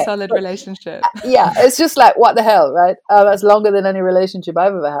 that's a solid relationship. Yeah, it's just like, what the hell, right? That's longer than any relationship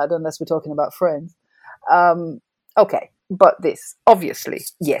I've ever had, unless we're talking about friends. Okay. But this, obviously,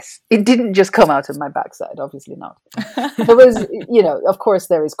 yes, it didn't just come out of my backside. Obviously not. There was, of course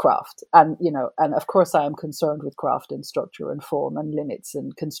there is craft, and of course I am concerned with craft and structure and form and limits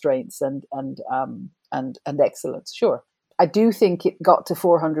and constraints and excellence. Sure, I do think it got to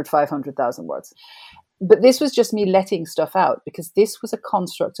 400, 500,000 words, but this was just me letting stuff out because this was a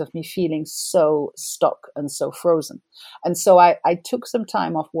construct of me feeling so stuck and so frozen, and so I took some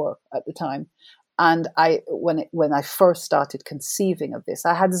time off work at the time. And when I first started conceiving of this,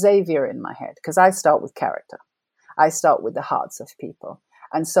 I had Xavier in my head because I start with character. I start with the hearts of people.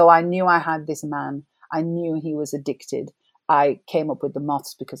 And so I knew I had this man. I knew he was addicted. I came up with the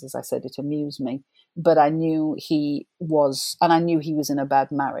moths because, as I said, it amused me. But I knew he was in a bad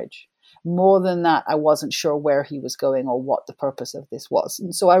marriage. More than that, I wasn't sure where he was going or what the purpose of this was.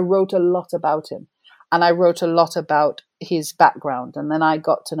 And so I wrote a lot about him. And I wrote a lot about his background. And then I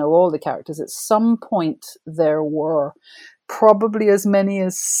got to know all the characters. At some point, there were probably as many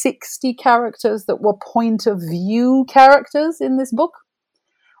as 60 characters that were point of view characters in this book.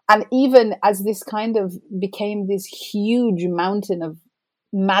 And even as this kind of became this huge mountain of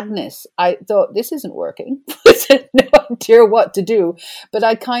madness, I thought, this isn't working. I had no idea what to do. But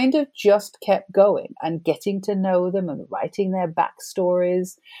I kind of just kept going and getting to know them and writing their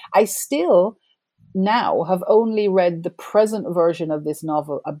backstories. I still now have only read the present version of this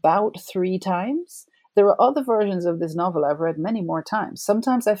novel about 3 times. There are other versions of this novel I've read many more times.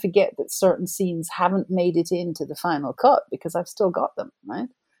 Sometimes I forget that certain scenes haven't made it into the final cut because I've still got them, right?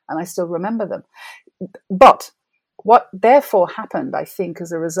 And I still remember them. But what therefore happened, I think,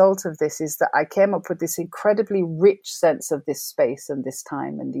 as a result of this is that I came up with this incredibly rich sense of this space and this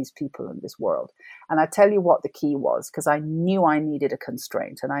time and these people and this world. And I tell you what the key was, because I knew I needed a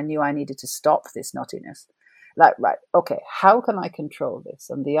constraint and I knew I needed to stop this nuttiness. Like, right, okay, how can I control this?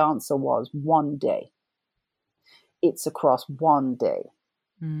 And the answer was one day. It's across one day.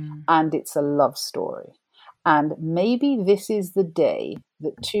 And it's a love story. And maybe this is the day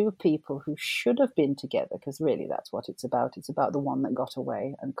that 2 people who should have been together, because really that's what it's about. It's about the one that got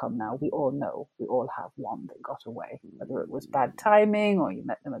away. And come now, we all know, we all have one that got away, whether it was bad timing or you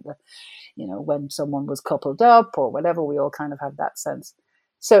met them at the, when someone was coupled up or whatever, we all kind of have that sense.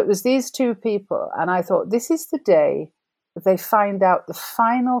 So it was these 2 people. And I thought, this is the day that they find out the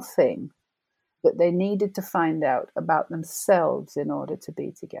final thing that they needed to find out about themselves in order to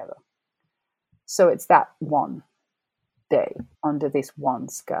be together. So it's that one day under this one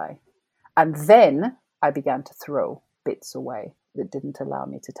sky. And then I began to throw bits away that didn't allow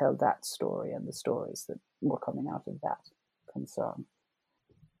me to tell that story and the stories that were coming out of that concern.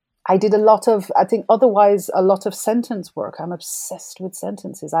 I did a lot of sentence work. I'm obsessed with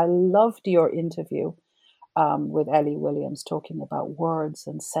sentences. I loved your interview with Ellie Williams talking about words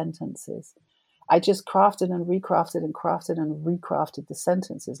and sentences. I just crafted and recrafted and crafted and recrafted the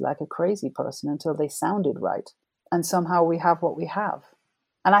sentences like a crazy person until they sounded right. And somehow we have what we have.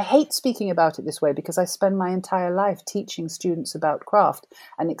 And I hate speaking about it this way because I spend my entire life teaching students about craft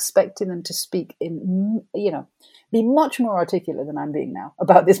and expecting them to speak in, be much more articulate than I'm being now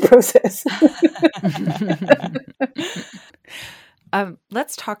about this process.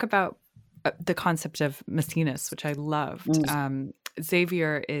 Let's talk about the concept of Maecenas, which I loved.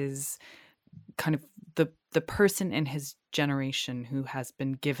 Xavier is kind of the person in his generation who has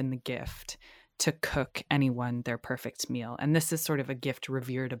been given the gift to cook anyone their perfect meal. And this is sort of a gift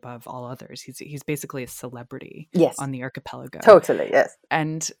revered above all others. He's basically a celebrity on the archipelago. Totally, yes.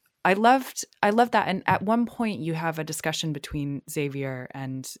 And I loved that. And at one point you have a discussion between Xavier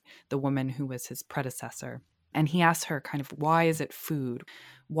and the woman who was his predecessor. And he asks her kind of, why is it food?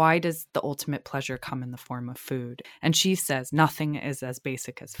 Why does the ultimate pleasure come in the form of food? And she says, nothing is as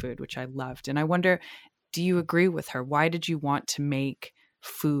basic as food, which I loved. And I wonder, do you agree with her? Why did you want to make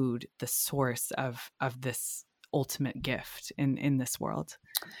food the source of this ultimate gift in this world?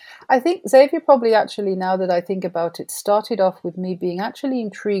 I think Xavier probably actually, now that I think about it, started off with me being actually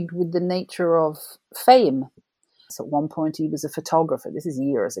intrigued with the nature of fame. So at one point he was a photographer. This is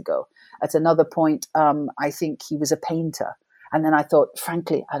years ago. At another point, I think he was a painter. And then I thought,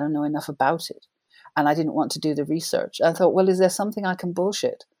 frankly, I don't know enough about it. And I didn't want to do the research. I thought, well, is there something I can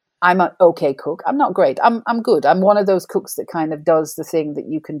bullshit? I'm an okay cook. I'm not great. I'm good. I'm one of those cooks that kind of does the thing that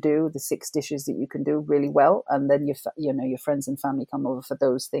you can do, the 6 dishes that you can do really well. And then your friends and family come over for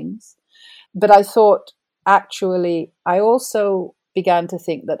those things. But I thought, actually, I also began to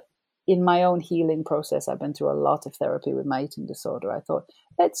think that in my own healing process, I've been through a lot of therapy with my eating disorder. I thought,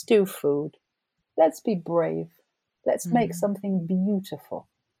 let's do food. Let's be brave. Let's make something beautiful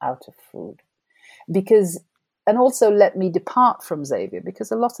out of food. And also let me depart from Xavier,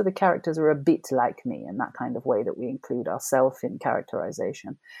 because a lot of the characters are a bit like me in that kind of way that we include ourselves in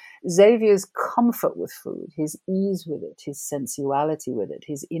characterization. Xavier's comfort with food, his ease with it, his sensuality with it,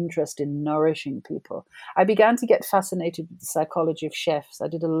 his interest in nourishing people. I began to get fascinated with the psychology of chefs. I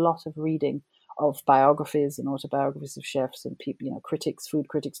did a lot of reading of biographies and autobiographies of chefs and people, critics, food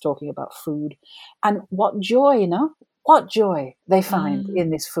critics talking about food. And what joy, what joy they find in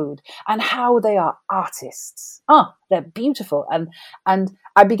this food, and how they are artists. They're beautiful. And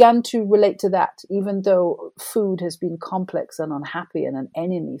I began to relate to that, even though food has been complex and unhappy and an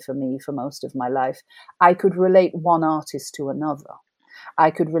enemy for me for most of my life. I could relate one artist to another.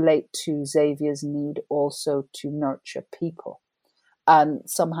 I could relate to Xavier's need also to nurture people. And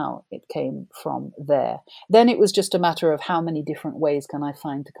somehow it came from there. Then it was just a matter of how many different ways can I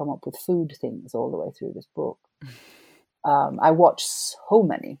find to come up with food things all the way through this book. I watch so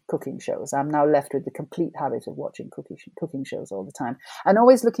many cooking shows. I'm now left with the complete habit of watching cooking shows all the time, and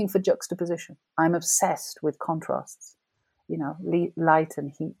always looking for juxtaposition. I'm obsessed with contrasts, light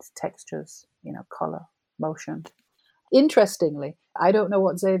and heat, textures, color, motion. Interestingly, I don't know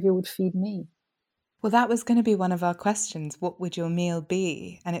what Xavier would feed me. Well, that was going to be one of our questions. What would your meal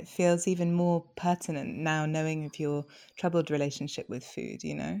be? And it feels even more pertinent now, knowing of your troubled relationship with food,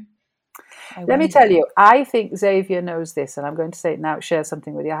 Let me tell you, I think Xavier knows this, and I'm going to say it now, share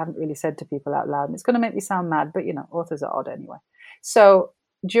something with you. I haven't really said to people out loud, and it's going to make me sound mad, but authors are odd anyway. So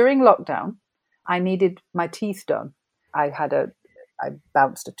during lockdown, I needed my teeth done. I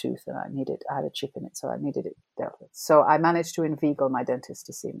bounced a tooth and I had a chip in it, so I needed it dealt with. So I managed to inveigle my dentist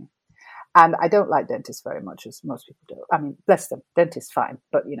to see me. And I don't like dentists very much, as most people do. I mean, bless them, dentist fine,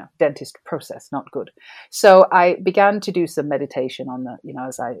 but dentist process not good. So I began to do some meditation on the,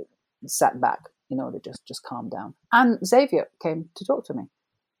 as I sat back, to just calm down. And Xavier came to talk to me.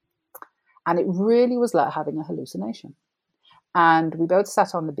 And it really was like having a hallucination. And we both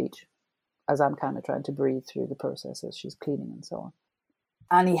sat on the beach as I'm kind of trying to breathe through the process as she's cleaning and so on.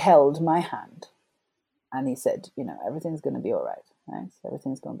 And he held my hand and he said, everything's going to be all right. Right?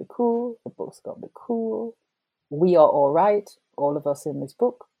 Everything's going to be cool. The book's going to be cool. We are all right. All of us in this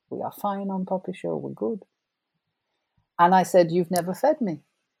book. We are fine on Poppy Show. We're good. And I said, you've never fed me.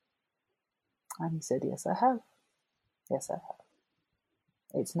 And he said, yes, I have. Yes, I have.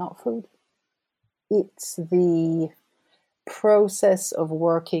 It's not food. It's the process of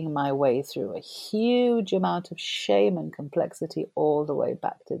working my way through a huge amount of shame and complexity all the way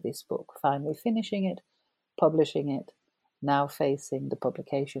back to this book. Finally finishing it, publishing it, now facing the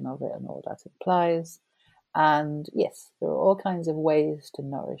publication of it and all that implies. And yes, there are all kinds of ways to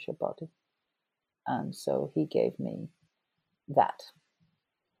nourish a body. And so he gave me that.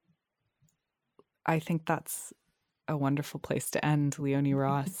 I think that's a wonderful place to end, Leonie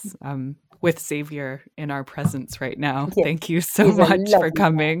Ross, with Xavier in our presence right now. Yes. Thank you so much for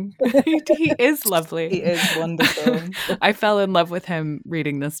coming. He is lovely. He is wonderful. I fell in love with him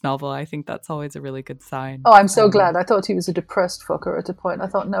reading this novel. I think that's always a really good sign. Oh, I'm so glad. I thought he was a depressed fucker at a point. I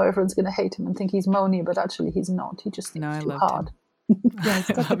thought, no, everyone's going to hate him and think he's moany, but actually he's not. He just thinks too hard. Him. Yeah,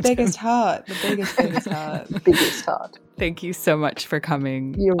 he's got the biggest heart. The biggest heart. Biggest heart. Thank you so much for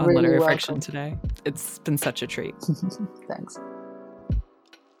coming You're on really Literary welcome. Friction today. It's been such a treat. Thanks.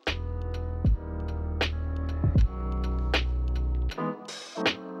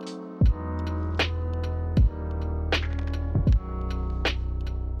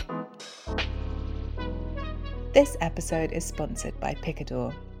 This episode is sponsored by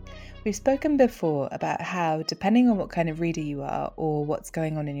Picador. We've spoken before about how, depending on what kind of reader you are or what's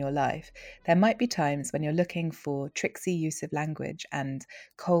going on in your life, there might be times when you're looking for tricksy use of language and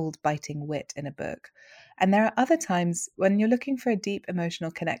cold, biting wit in a book. And there are other times when you're looking for a deep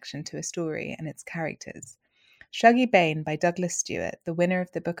emotional connection to a story and its characters. Shuggie Bain by Douglas Stewart, the winner of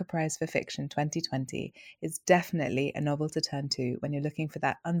the Booker Prize for Fiction 2020, is definitely a novel to turn to when you're looking for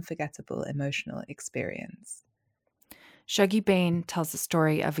that unforgettable emotional experience. Shuggie Bain tells the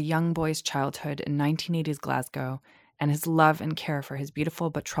story of a young boy's childhood in 1980s Glasgow and his love and care for his beautiful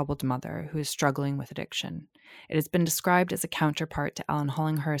but troubled mother, who is struggling with addiction. It has been described as a counterpart to Alan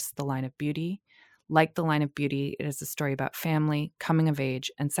Hollinghurst's The Line of Beauty. Like The Line of Beauty, it is a story about family, coming of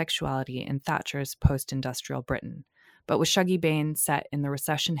age, and sexuality in Thatcher's post-industrial Britain, but with Shuggie Bain set in the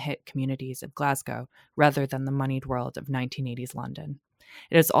recession-hit communities of Glasgow rather than the moneyed world of 1980s London.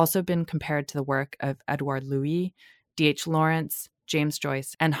 It has also been compared to the work of Edouard Louis, D.H. Lawrence, James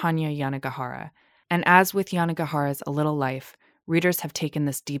Joyce, and Hanya Yanagihara. And as with Yanagihara's A Little Life, readers have taken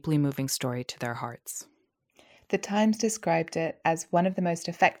this deeply moving story to their hearts. The Times described it as one of the most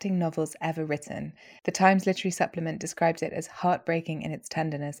affecting novels ever written. The Times Literary Supplement described it as heartbreaking in its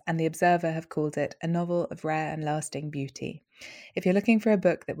tenderness, and The Observer have called it a novel of rare and lasting beauty. If you're looking for a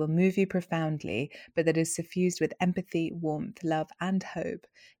book that will move you profoundly, but that is suffused with empathy, warmth, love, and hope,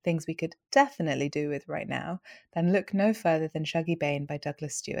 things we could definitely do with right now, then look no further than Shuggie Bain by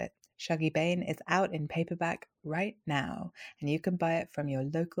Douglas Stewart. Shuggie Bain is out in paperback right now, and you can buy it from your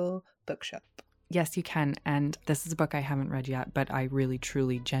local bookshop. Yes, you can. And this is a book I haven't read yet, but I really,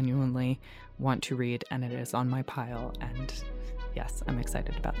 truly, genuinely want to read, and it is on my pile. And yes, I'm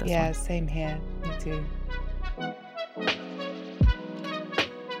excited about this one. Yeah, same here. Me too.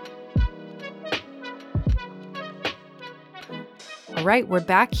 All right, we're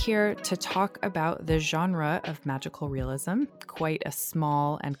back here to talk about the genre of magical realism. Quite a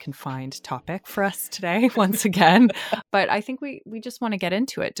small and confined topic for us today, once again. But I think we just want to get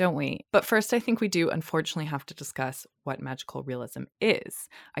into it, don't we? But first, I think we do unfortunately have to discuss what magical realism is.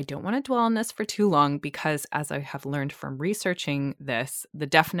 I don't want to dwell on this for too long because, as I have learned from researching this, the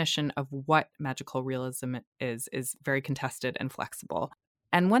definition of what magical realism is very contested and flexible.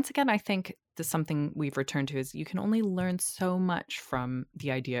 And once again, I think something we've returned to is you can only learn so much from the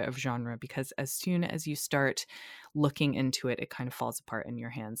idea of genre, because as soon as you start looking into it, it kind of falls apart in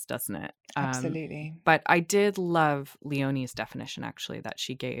your hands, doesn't it? Absolutely. But I did love Leonie's definition, actually, that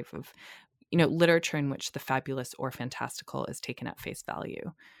she gave of, literature in which the fabulous or fantastical is taken at face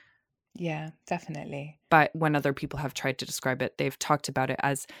value. Yeah, definitely. But when other people have tried to describe it, they've talked about it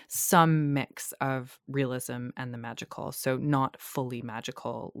as some mix of realism and the magical. So not fully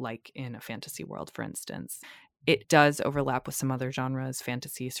magical, like in a fantasy world, for instance. It does overlap with some other genres,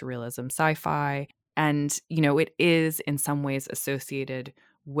 fantasy, surrealism, sci-fi. And, it is in some ways associated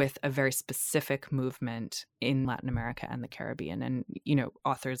with a very specific movement in Latin America and the Caribbean. And,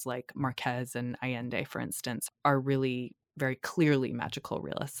 authors like Marquez and Allende, for instance, are really very clearly magical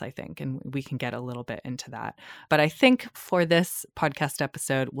realists, I think, and we can get a little bit into that. But I think for this podcast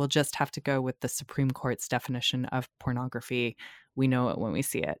episode, we'll just have to go with the Supreme Court's definition of pornography. We know it when we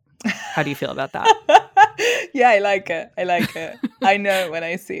see it. How do you feel about that? Yeah, I like it. I know it when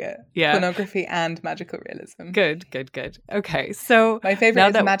I see it. Yeah. Pornography and magical realism. Good. Okay, so my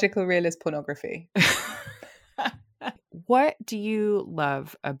favorite is magical realist pornography. What do you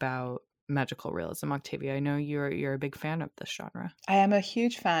love about magical realism, Octavia? I know you're a big fan of this genre. I am a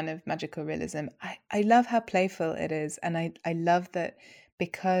huge fan of magical realism. I love how playful it is, and I love that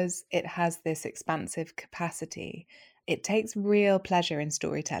because it has this expansive capacity, it takes real pleasure in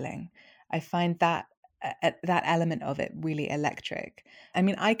storytelling. I find that element of it really electric. I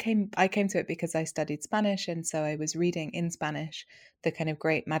mean, I came to it because I studied Spanish, and so I was reading in Spanish the kind of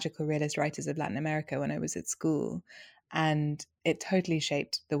great magical realist writers of Latin America when I was at school. And it totally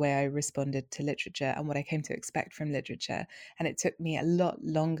shaped the way I responded to literature and what I came to expect from literature. And it took me a lot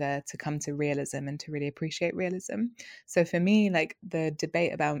longer to come to realism and to really appreciate realism. So for me, like, the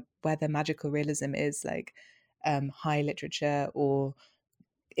debate about whether magical realism is like high literature or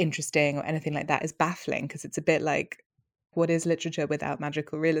interesting or anything like that is baffling, because it's a bit like, what is literature without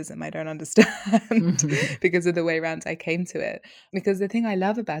magical realism? I don't understand because of the way around I came to it. Because the thing I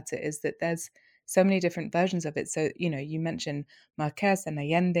love about it is that there's so many different versions of it. So, you mentioned Marquez and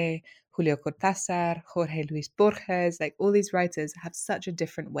Allende, Julio Cortázar, Jorge Luis Borges, like all these writers have such a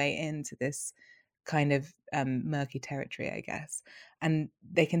different way into this kind of murky territory, I guess. And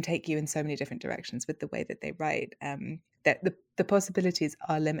they can take you in so many different directions with the way that they write, that the possibilities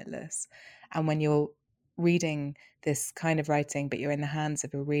are limitless. And when you're reading this kind of writing, but you're in the hands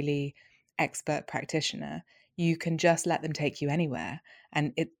of a really expert practitioner, you can just let them take you anywhere.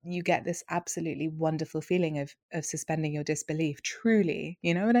 And you get this absolutely wonderful feeling of suspending your disbelief, truly.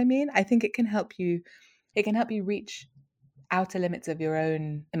 You know what I mean? I think it can help you reach outer limits of your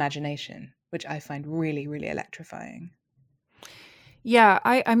own imagination, which I find really, really electrifying. Yeah,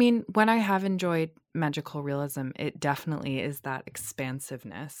 I mean, when I have enjoyed magical realism, it definitely is that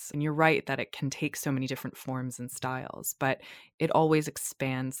expansiveness. And you're right that it can take so many different forms and styles, but it always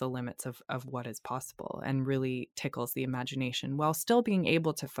expands the limits of what is possible and really tickles the imagination while still being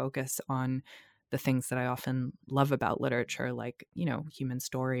able to focus on the things that I often love about literature, like, human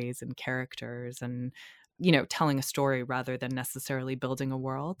stories and characters and telling a story rather than necessarily building a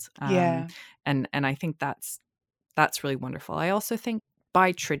world. Yeah. And I think that's really wonderful. I also think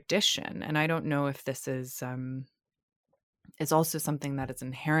by tradition, and I don't know if this is also something that is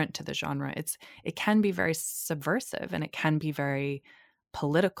inherent to the genre, it can be very subversive and it can be very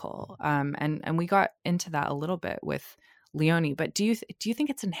political. And we got into that a little bit with Leonie. But do you think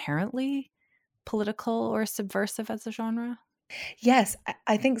it's inherently political or subversive as a genre? Yes,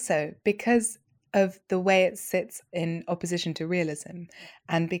 I think so, because of the way it sits in opposition to realism,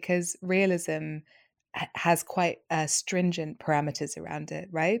 and because realism has quite stringent parameters around it,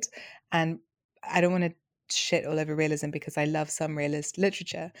 right? And I don't want to shit all over realism because I love some realist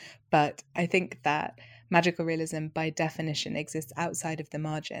literature, but I think that magical realism by definition exists outside of the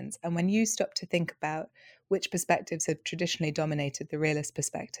margins. And when you stop to think about which perspectives have traditionally dominated the realist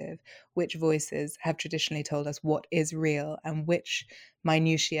perspective, which voices have traditionally told us what is real, and which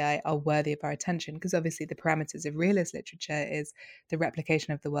minutiae are worthy of our attention, because obviously the parameters of realist literature is the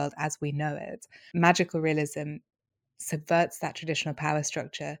replication of the world as we know it. Magical realism subverts that traditional power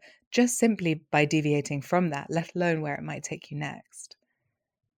structure just simply by deviating from that, let alone where it might take you next.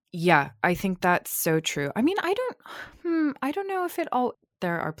 Yeah, I think that's so true. I mean, I don't know if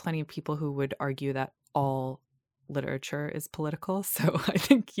there are plenty of people who would argue that all literature is political. So I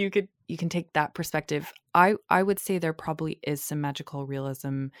think you can take that perspective. I would say there probably is some magical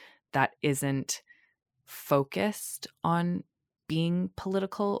realism that isn't focused on being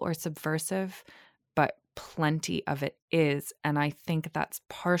political or subversive, but plenty of it is. And I think that's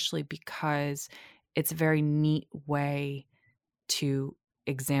partially because it's a very neat way to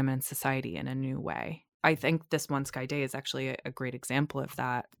examine society in a new way. I think This One Sky Day is actually a great example of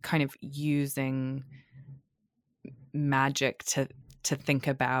that, kind of using magic to think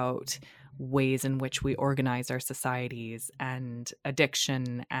about ways in which we organize our societies and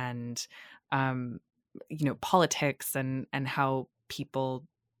addiction and politics and how people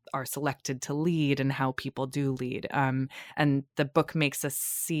are selected to lead and how people do lead. And the book makes us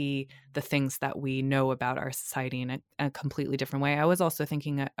see the things that we know about our society in a completely different way. I was also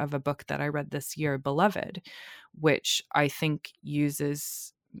thinking of a book that I read this year, Beloved, which I think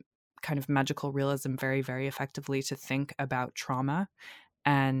uses kind of magical realism very, very effectively to think about trauma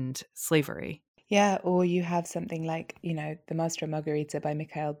and slavery. Yeah, or you have something like, The Master and Margarita by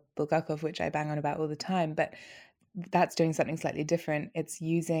Mikhail Bulgakov, which I bang on about all the time, but that's doing something slightly different. It's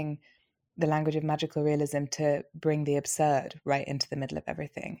using the language of magical realism to bring the absurd right into the middle of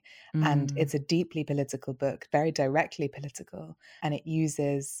everything. And it's a deeply political book, very directly political, and it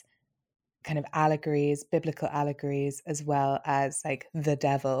uses kind of allegories, biblical allegories, as well as like the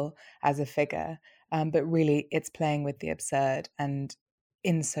devil as a figure. But really, it's playing with the absurd. And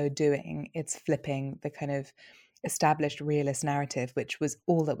in so doing, it's flipping the kind of established realist narrative, which was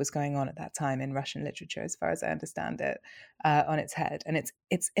all that was going on at that time in Russian literature, as far as I understand it, on its head. And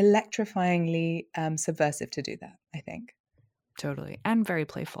it's electrifyingly subversive to do that, I think. Totally. And very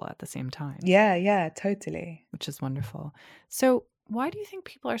playful at the same time. Yeah, totally. Which is wonderful. So why do you think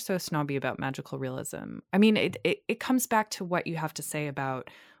people are so snobby about magical realism? I mean, it comes back to what you have to say about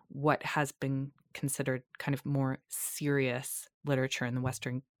what has been considered kind of more serious literature in the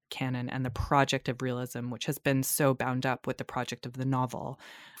Western canon and the project of realism, which has been so bound up with the project of the novel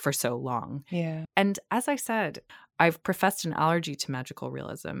for so long. Yeah. And as I said, I've professed an allergy to magical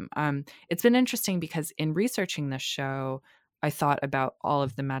realism. It's been interesting because in researching this show, I thought about all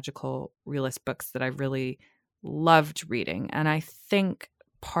of the magical realist books that I really loved reading. And I think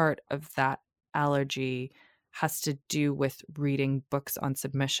part of that allergy has to do with reading books on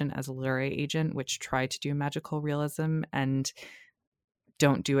submission as a literary agent, which try to do magical realism and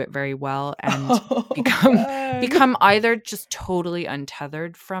don't do it very well and become either just totally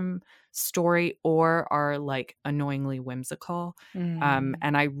untethered from story or are like annoyingly whimsical. And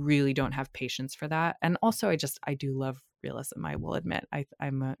I really don't have patience for that. And also I do love realism. I will admit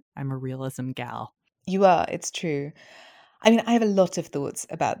I'm a realism gal. You are, it's true. I mean, I have a lot of thoughts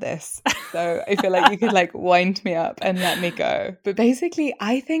about this, so I feel like you could like wind me up and let me go. But basically,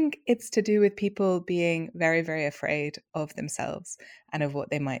 I think it's to do with people being very, very afraid of themselves and of what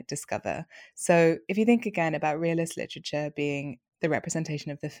they might discover. So if you think again about realist literature being the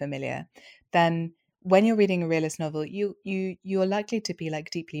representation of the familiar, then when you're reading a realist novel, you're likely to be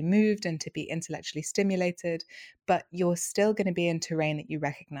like deeply moved and to be intellectually stimulated, but you're still going to be in terrain that you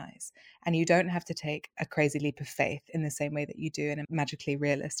recognize. And you don't have to take a crazy leap of faith in the same way that you do in a magically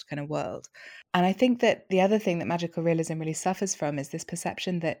realist kind of world. And I think that the other thing that magical realism really suffers from is this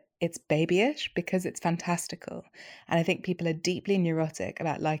perception that it's babyish because it's fantastical. And I think people are deeply neurotic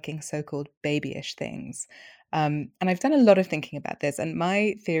about liking so-called babyish things. And I've done a lot of thinking about this, and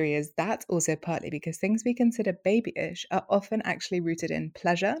my theory is that's also partly because things we consider babyish are often actually rooted in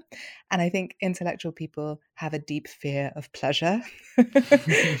pleasure. And I think intellectual people have a deep fear of pleasure.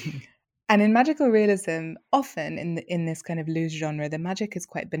 And in magical realism, often in this kind of loose genre, the magic is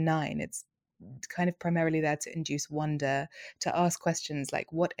quite benign. It's kind of primarily there to induce wonder, to ask questions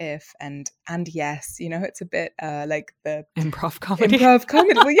like "what if" and yes. It's a bit like the improv comedy.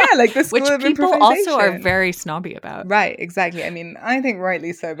 Well, yeah, like the school which of people also are very snobby about. Right, exactly. I mean, I think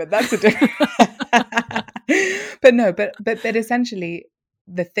rightly so, but that's a different. But essentially,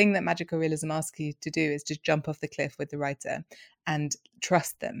 the thing that magical realism asks you to do is just jump off the cliff with the writer and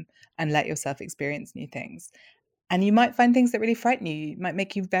trust them and let yourself experience new things. And you might find things that really frighten you. It might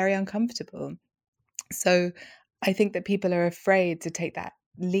make you very uncomfortable. So I think that people are afraid to take that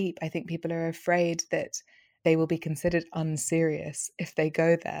leap. I think people are afraid that they will be considered unserious if they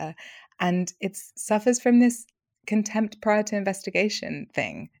go there. And it suffers from this contempt prior to investigation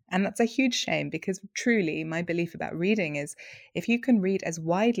thing. And that's a huge shame, because truly my belief about reading is if you can read as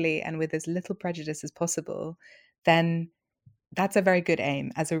widely and with as little prejudice as possible, then that's a very good aim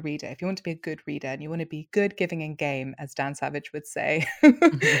as a reader. If you want to be a good reader and you want to be good, giving, and game, as Dan Savage would say,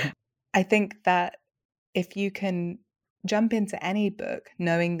 I think that if you can jump into any book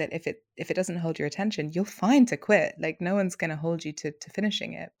knowing that if it doesn't hold your attention, you're fine to quit. Like, no one's going to hold you to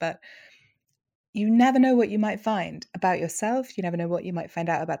finishing it. But you never know what you might find about yourself. You never know what you might find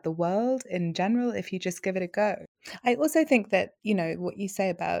out about the world in general if you just give it a go. I also think that, what you say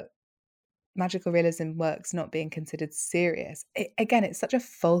about magical realism works not being considered serious. Again, it's such a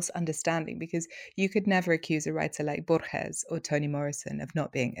false understanding, because you could never accuse a writer like Borges or Toni Morrison of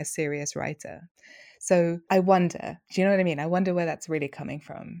not being a serious writer. So I wonder, do you know what I mean? I wonder where that's really coming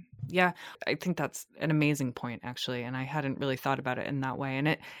from. Yeah, I think that's an amazing point, actually. And I hadn't really thought about it in that way.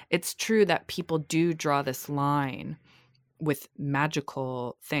 And it's true that people do draw this line with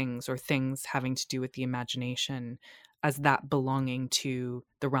magical things or things having to do with the imagination as that belonging to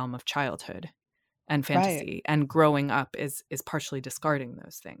the realm of childhood and fantasy. Right. And growing up is partially discarding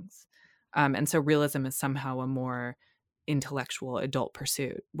those things. And so realism is somehow a more intellectual adult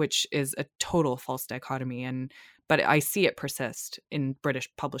pursuit, which is a total false dichotomy. But I see it persist in British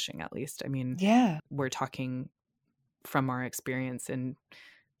publishing, at least. I mean, yeah, we're talking from our experience in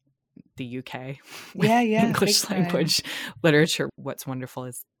the UK with English language literature. What's wonderful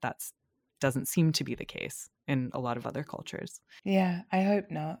is that doesn't seem to be the case in a lot of other cultures. Yeah, I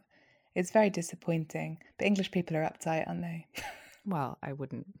hope not. It's very disappointing. But English people are uptight, aren't they? Well, I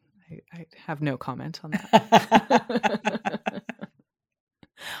wouldn't. I have no comment on that.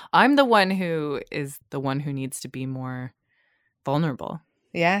 I'm the one who needs to be more vulnerable.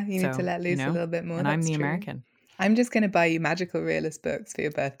 Yeah, you need to let loose a little bit more. And I'm the American. I'm just going to buy you magical realist books for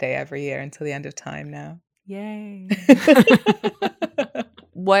your birthday every year until the end of time now. Yay.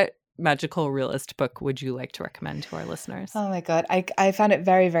 What magical realist book would you like to recommend to our listeners? Oh my God. I found it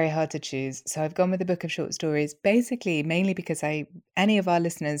very, very hard to choose. So I've gone with a book of short stories, basically mainly because any of our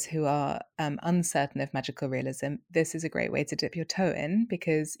listeners who are uncertain of magical realism, this is a great way to dip your toe in,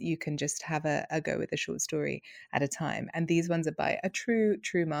 because you can just have a go with a short story at a time. And these ones are by a true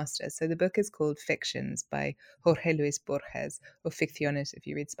master. So the book is called Fictions by Jorge Luis Borges, or Ficciones if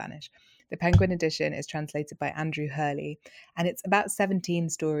you read Spanish. The Penguin edition is translated by Andrew Hurley, and it's about 17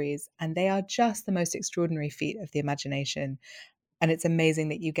 stories, and they are just the most extraordinary feat of the imagination. And it's amazing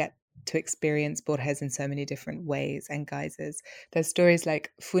that you get to experience Borges in so many different ways and guises. There's stories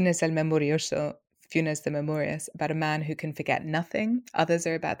like Funes el Memorioso, Funes the Memorious, about a man who can forget nothing. Others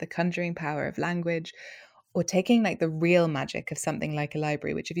are about the conjuring power of language, or taking like the real magic of something like a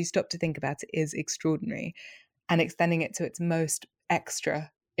library, which if you stop to think about it is extraordinary, and extending it to its most extra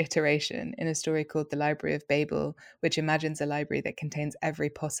iteration in a story called The Library of Babel, which imagines a library that contains every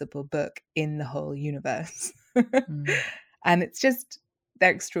possible book in the whole universe. And it's just, they're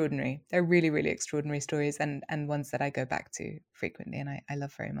extraordinary. They're really, really extraordinary stories, and ones that I go back to frequently and I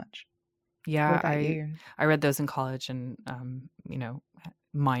love very much. Yeah, What about you? I read those in college, and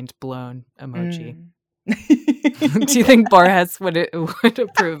mind blown emoji. Mm. Do you think Borges would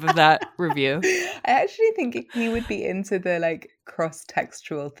approve of that review? I actually think he would be into the like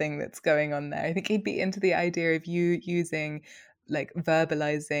cross-textual thing that's going on there. I think he'd be into the idea of you using like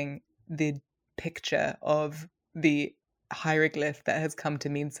verbalizing the picture of the hieroglyph that has come to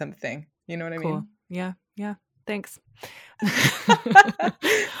mean something. You know what I Cool. mean? Yeah. Thanks.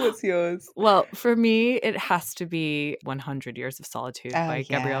 What's yours? Well, for me, it has to be 100 Years of Solitude Oh, by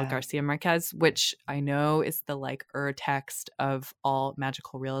Gabriel yeah. Garcia Marquez, which I know is the like text of all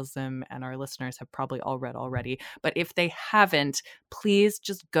magical realism, and our listeners have probably all read already. But if they haven't, please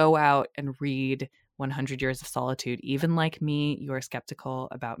just go out and read 100 Years of Solitude. Even like me, you are skeptical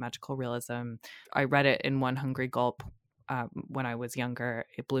about magical realism. I read it in one hungry gulp. When I was younger,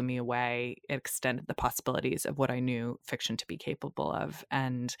 it blew me away. It extended the possibilities of what I knew fiction to be capable of.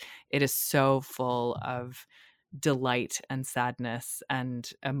 And it is so full of delight and sadness and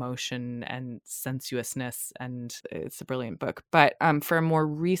emotion and sensuousness. And it's a brilliant book. But for a more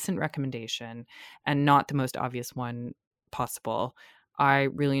recent recommendation, and not the most obvious one possible, I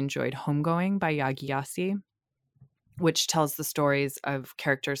really enjoyed Homegoing by Yagi Yassi, which tells the stories of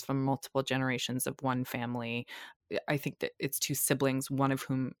characters from multiple generations of one family. I think that it's two siblings, one of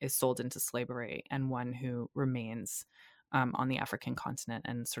whom is sold into slavery and one who remains on the African continent,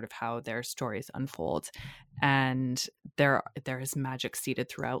 and sort of how their stories unfold. And there is magic seated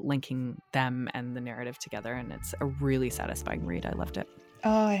throughout, linking them and the narrative together. And it's a really satisfying read. I loved it.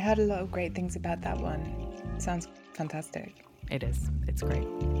 Oh, I heard a lot of great things about that one. Sounds fantastic. It is. It's great.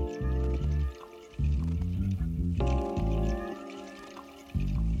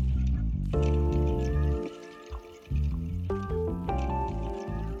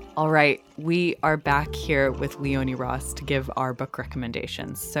 All right, we are back here with Leonie Ross to give our book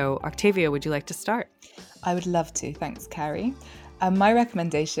recommendations. So, Octavia, would you like to start? I would love to. Thanks, Carrie. My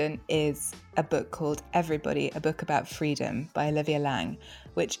recommendation is a book called Everybody, A Book About Freedom by Olivia Laing,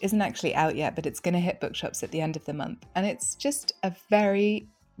 which isn't actually out yet, but it's going to hit bookshops at the end of the month. And it's just a very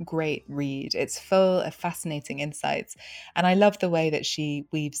great read. It's full of fascinating insights. And I love the way that she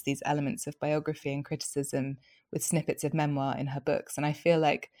weaves these elements of biography and criticism with snippets of memoir in her books. And I feel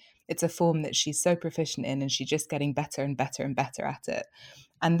like it's a form that she's so proficient in, and she's just getting better and better and better at it.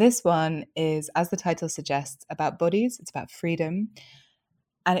 And this one is, as the title suggests, about bodies. It's about freedom.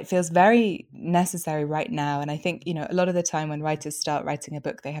 And it feels very necessary right now. And I think, a lot of the time when writers start writing a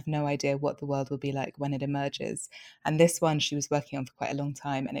book, they have no idea what the world will be like when it emerges. And this one she was working on for quite a long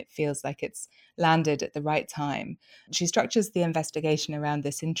time, and it feels like it's landed at the right time. She structures the investigation around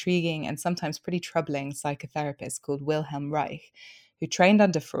this intriguing and sometimes pretty troubling psychotherapist called Wilhelm Reich, who trained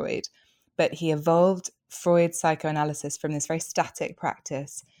under Freud, but he evolved Freud's psychoanalysis from this very static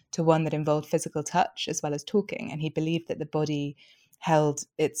practice to one that involved physical touch as well as talking. And he believed that the body held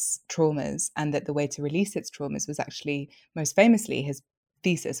its traumas, and that the way to release its traumas was actually, most famously, his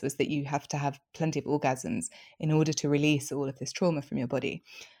thesis was that you have to have plenty of orgasms in order to release all of this trauma from your body,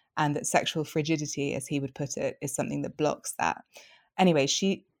 and that sexual frigidity, as he would put it, is something that blocks that. Anyway,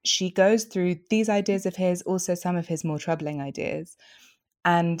 she goes through these ideas of his, also some of his more troubling ideas,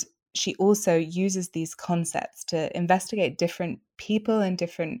 and she also uses these concepts to investigate different people and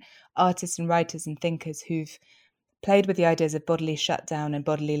different artists and writers and thinkers who've played with the ideas of bodily shutdown and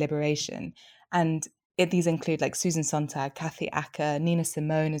bodily liberation. And these include like Susan Sontag, Kathy Acker, Nina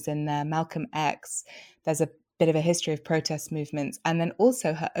Simone is in there, Malcolm X. There's a bit of a history of protest movements, and then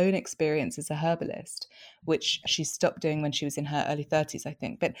also her own experience as a herbalist, which she stopped doing when she was in her early 30s, I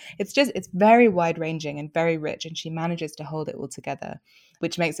think. But it's very wide-ranging and very rich, and she manages to hold it all together,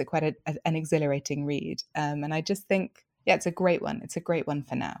 which makes it quite an exhilarating read. And I just think, it's a great one. It's a great one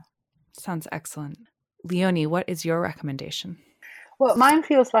for now. Sounds excellent. Leonie, what is your recommendation? Well, mine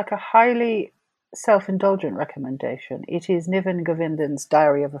feels like a highly self-indulgent recommendation. It is Niven Govindan's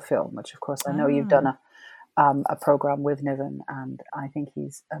Diary of a Film, which, of course, I know you've done a program with Niven, and I think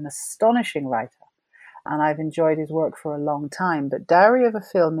he's an astonishing writer. And I've enjoyed his work for a long time. But Diary of a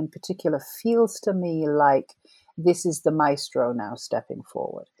Film in particular feels to me like this is the maestro now stepping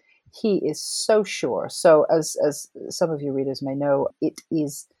forward. He is so sure. So as some of your readers may know, it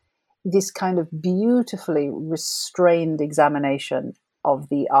is this kind of beautifully restrained examination of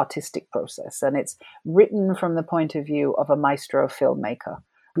the artistic process. And it's written from the point of view of a maestro filmmaker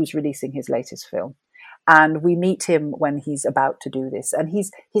who's releasing his latest film. And we meet him when he's about to do this. And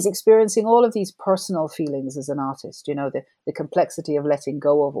he's experiencing all of these personal feelings as an artist, the complexity of letting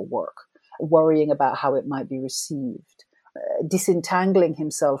go of a work, worrying about how it might be received, disentangling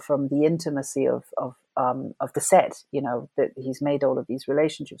himself from the intimacy of the set, that he's made all of these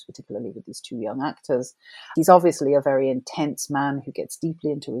relationships, particularly with these two young actors. He's obviously a very intense man who gets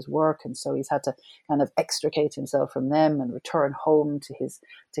deeply into his work, and so he's had to kind of extricate himself from them and return home to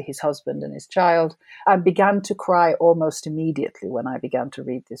his husband and his child. I began to cry almost immediately when I began to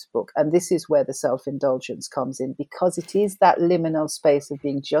read this book, and this is where the self-indulgence comes in, because it is that liminal space of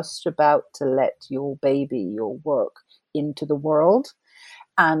being just about to let your baby, your work, into the world.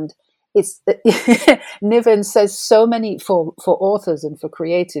 And it's Niven says so many, for authors and for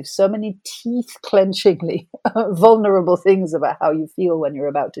creatives, so many teeth-clenchingly vulnerable things about how you feel when you're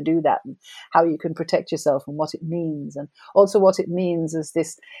about to do that, and how you can protect yourself, and what it means, and also what it means as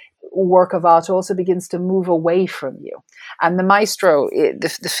this work of art also begins to move away from you. And the maestro, the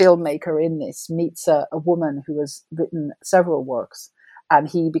filmmaker in this, meets a woman who has written several works, and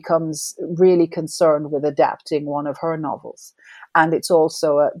he becomes really concerned with adapting one of her novels. And it's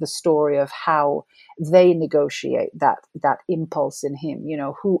also the story of how they negotiate that impulse in him,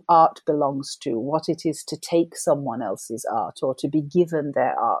 who art belongs to, what it is to take someone else's art or to be given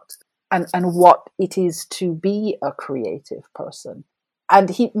their art, and what it is to be a creative person. And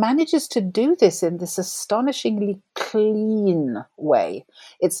he manages to do this in this astonishingly clean way.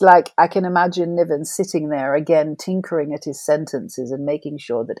 It's like I can imagine Niven sitting there again, tinkering at his sentences and making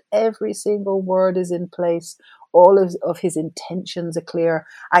sure that every single word is in place. All of his intentions are clear.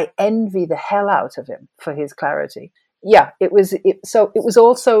 I envy the hell out of him for his clarity. Yeah, it was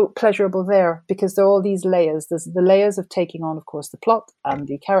also pleasurable there, because there are all these layers. There's the layers of taking on, of course, the plot and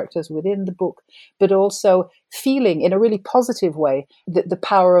the characters within the book, but also feeling in a really positive way the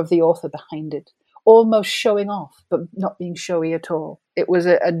power of the author behind it, almost showing off, but not being showy at all. It was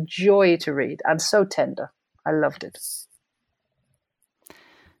a joy to read, and so tender. I loved it.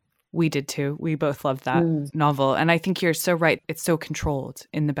 We did too. We both loved that novel. And I think you're so right. It's so controlled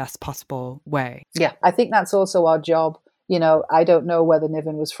in the best possible way. Yeah, I think that's also our job. I don't know whether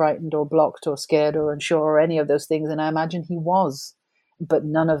Niven was frightened or blocked or scared or unsure or any of those things. And I imagine he was. But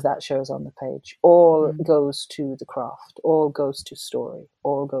none of that shows on the page. All goes to the craft. All goes to story.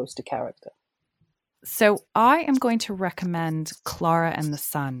 All goes to character. So I am going to recommend Clara and the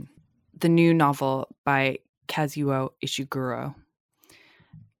Sun, the new novel by Kazuo Ishiguro.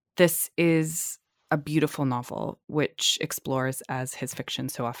 This is a beautiful novel which explores, as his fiction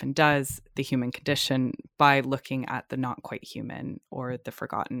so often does, the human condition by looking at the not quite human or the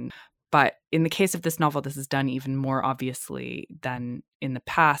forgotten. But in the case of this novel, this is done even more obviously than in the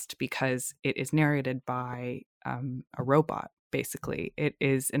past, because it is narrated by a robot, basically. It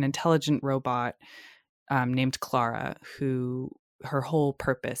is an intelligent robot named Clara, who her whole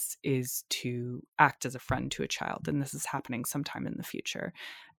purpose is to act as a friend to a child. And this is happening sometime in the future.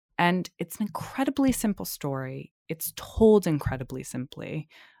 And it's an incredibly simple story. It's told incredibly simply,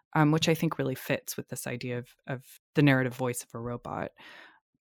 which I think really fits with this idea of the narrative voice of a robot.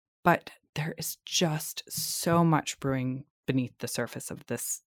 But there is just so much brewing beneath the surface of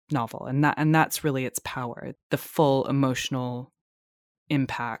this novel. And that's really its power. The full emotional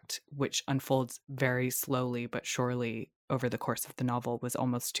impact, which unfolds very slowly but surely over the course of the novel, was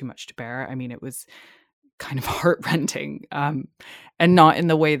almost too much to bear. I mean, it was kind of heart-rending, and not in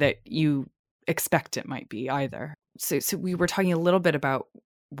the way that you expect it might be either. So we were talking a little bit about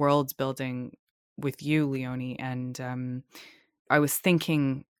world building with you, Leonie, and I was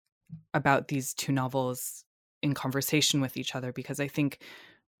thinking about these two novels in conversation with each other, because I think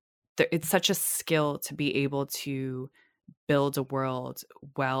that it's such a skill to be able to build a world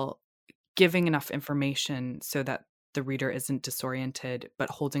while giving enough information so that the reader isn't disoriented, but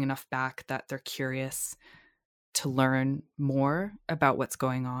holding enough back that they're curious to learn more about what's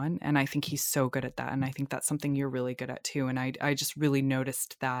going on. And I think he's so good at that. And I think that's something you're really good at too. And I just really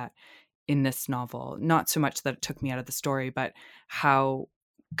noticed that in this novel, not so much that it took me out of the story, but how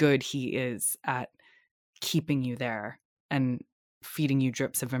good he is at keeping you there and feeding you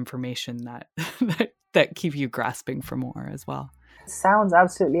drips of information that keep you grasping for more as well. Sounds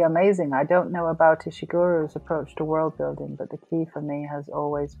absolutely amazing. I don't know about Ishiguro's approach to world building, but the key for me has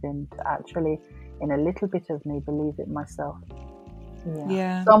always been to actually, in a little bit of me, believe it myself.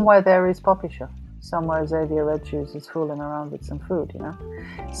 Yeah. Somewhere there is Poppysha. Somewhere Xavier Redshoes is fooling around with some food,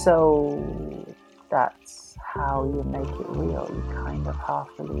 So that's how you make it real. You kind of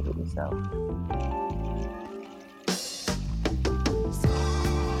have to believe it yourself.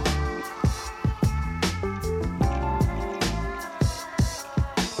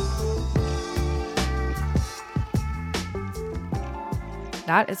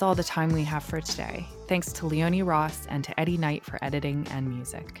 That is all the time we have for today. Thanks to Leonie Ross and to Eddie Knight for editing and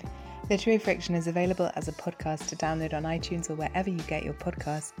music. Literary Friction is available as a podcast to download on iTunes or wherever you get your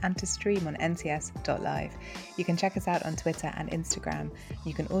podcasts and to stream on ncs.live. You can check us out on Twitter and Instagram.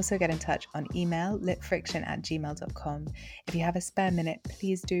 You can also get in touch on email litfriction@gmail.com. If you have a spare minute,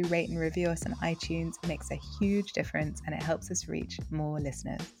 please do rate and review us on iTunes. It makes a huge difference and it helps us reach more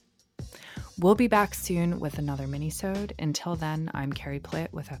listeners. We'll be back soon with another mini-sode. Until then, I'm Carrie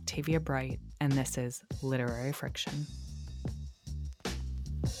Plitt with Octavia Bright, and this is Literary Friction.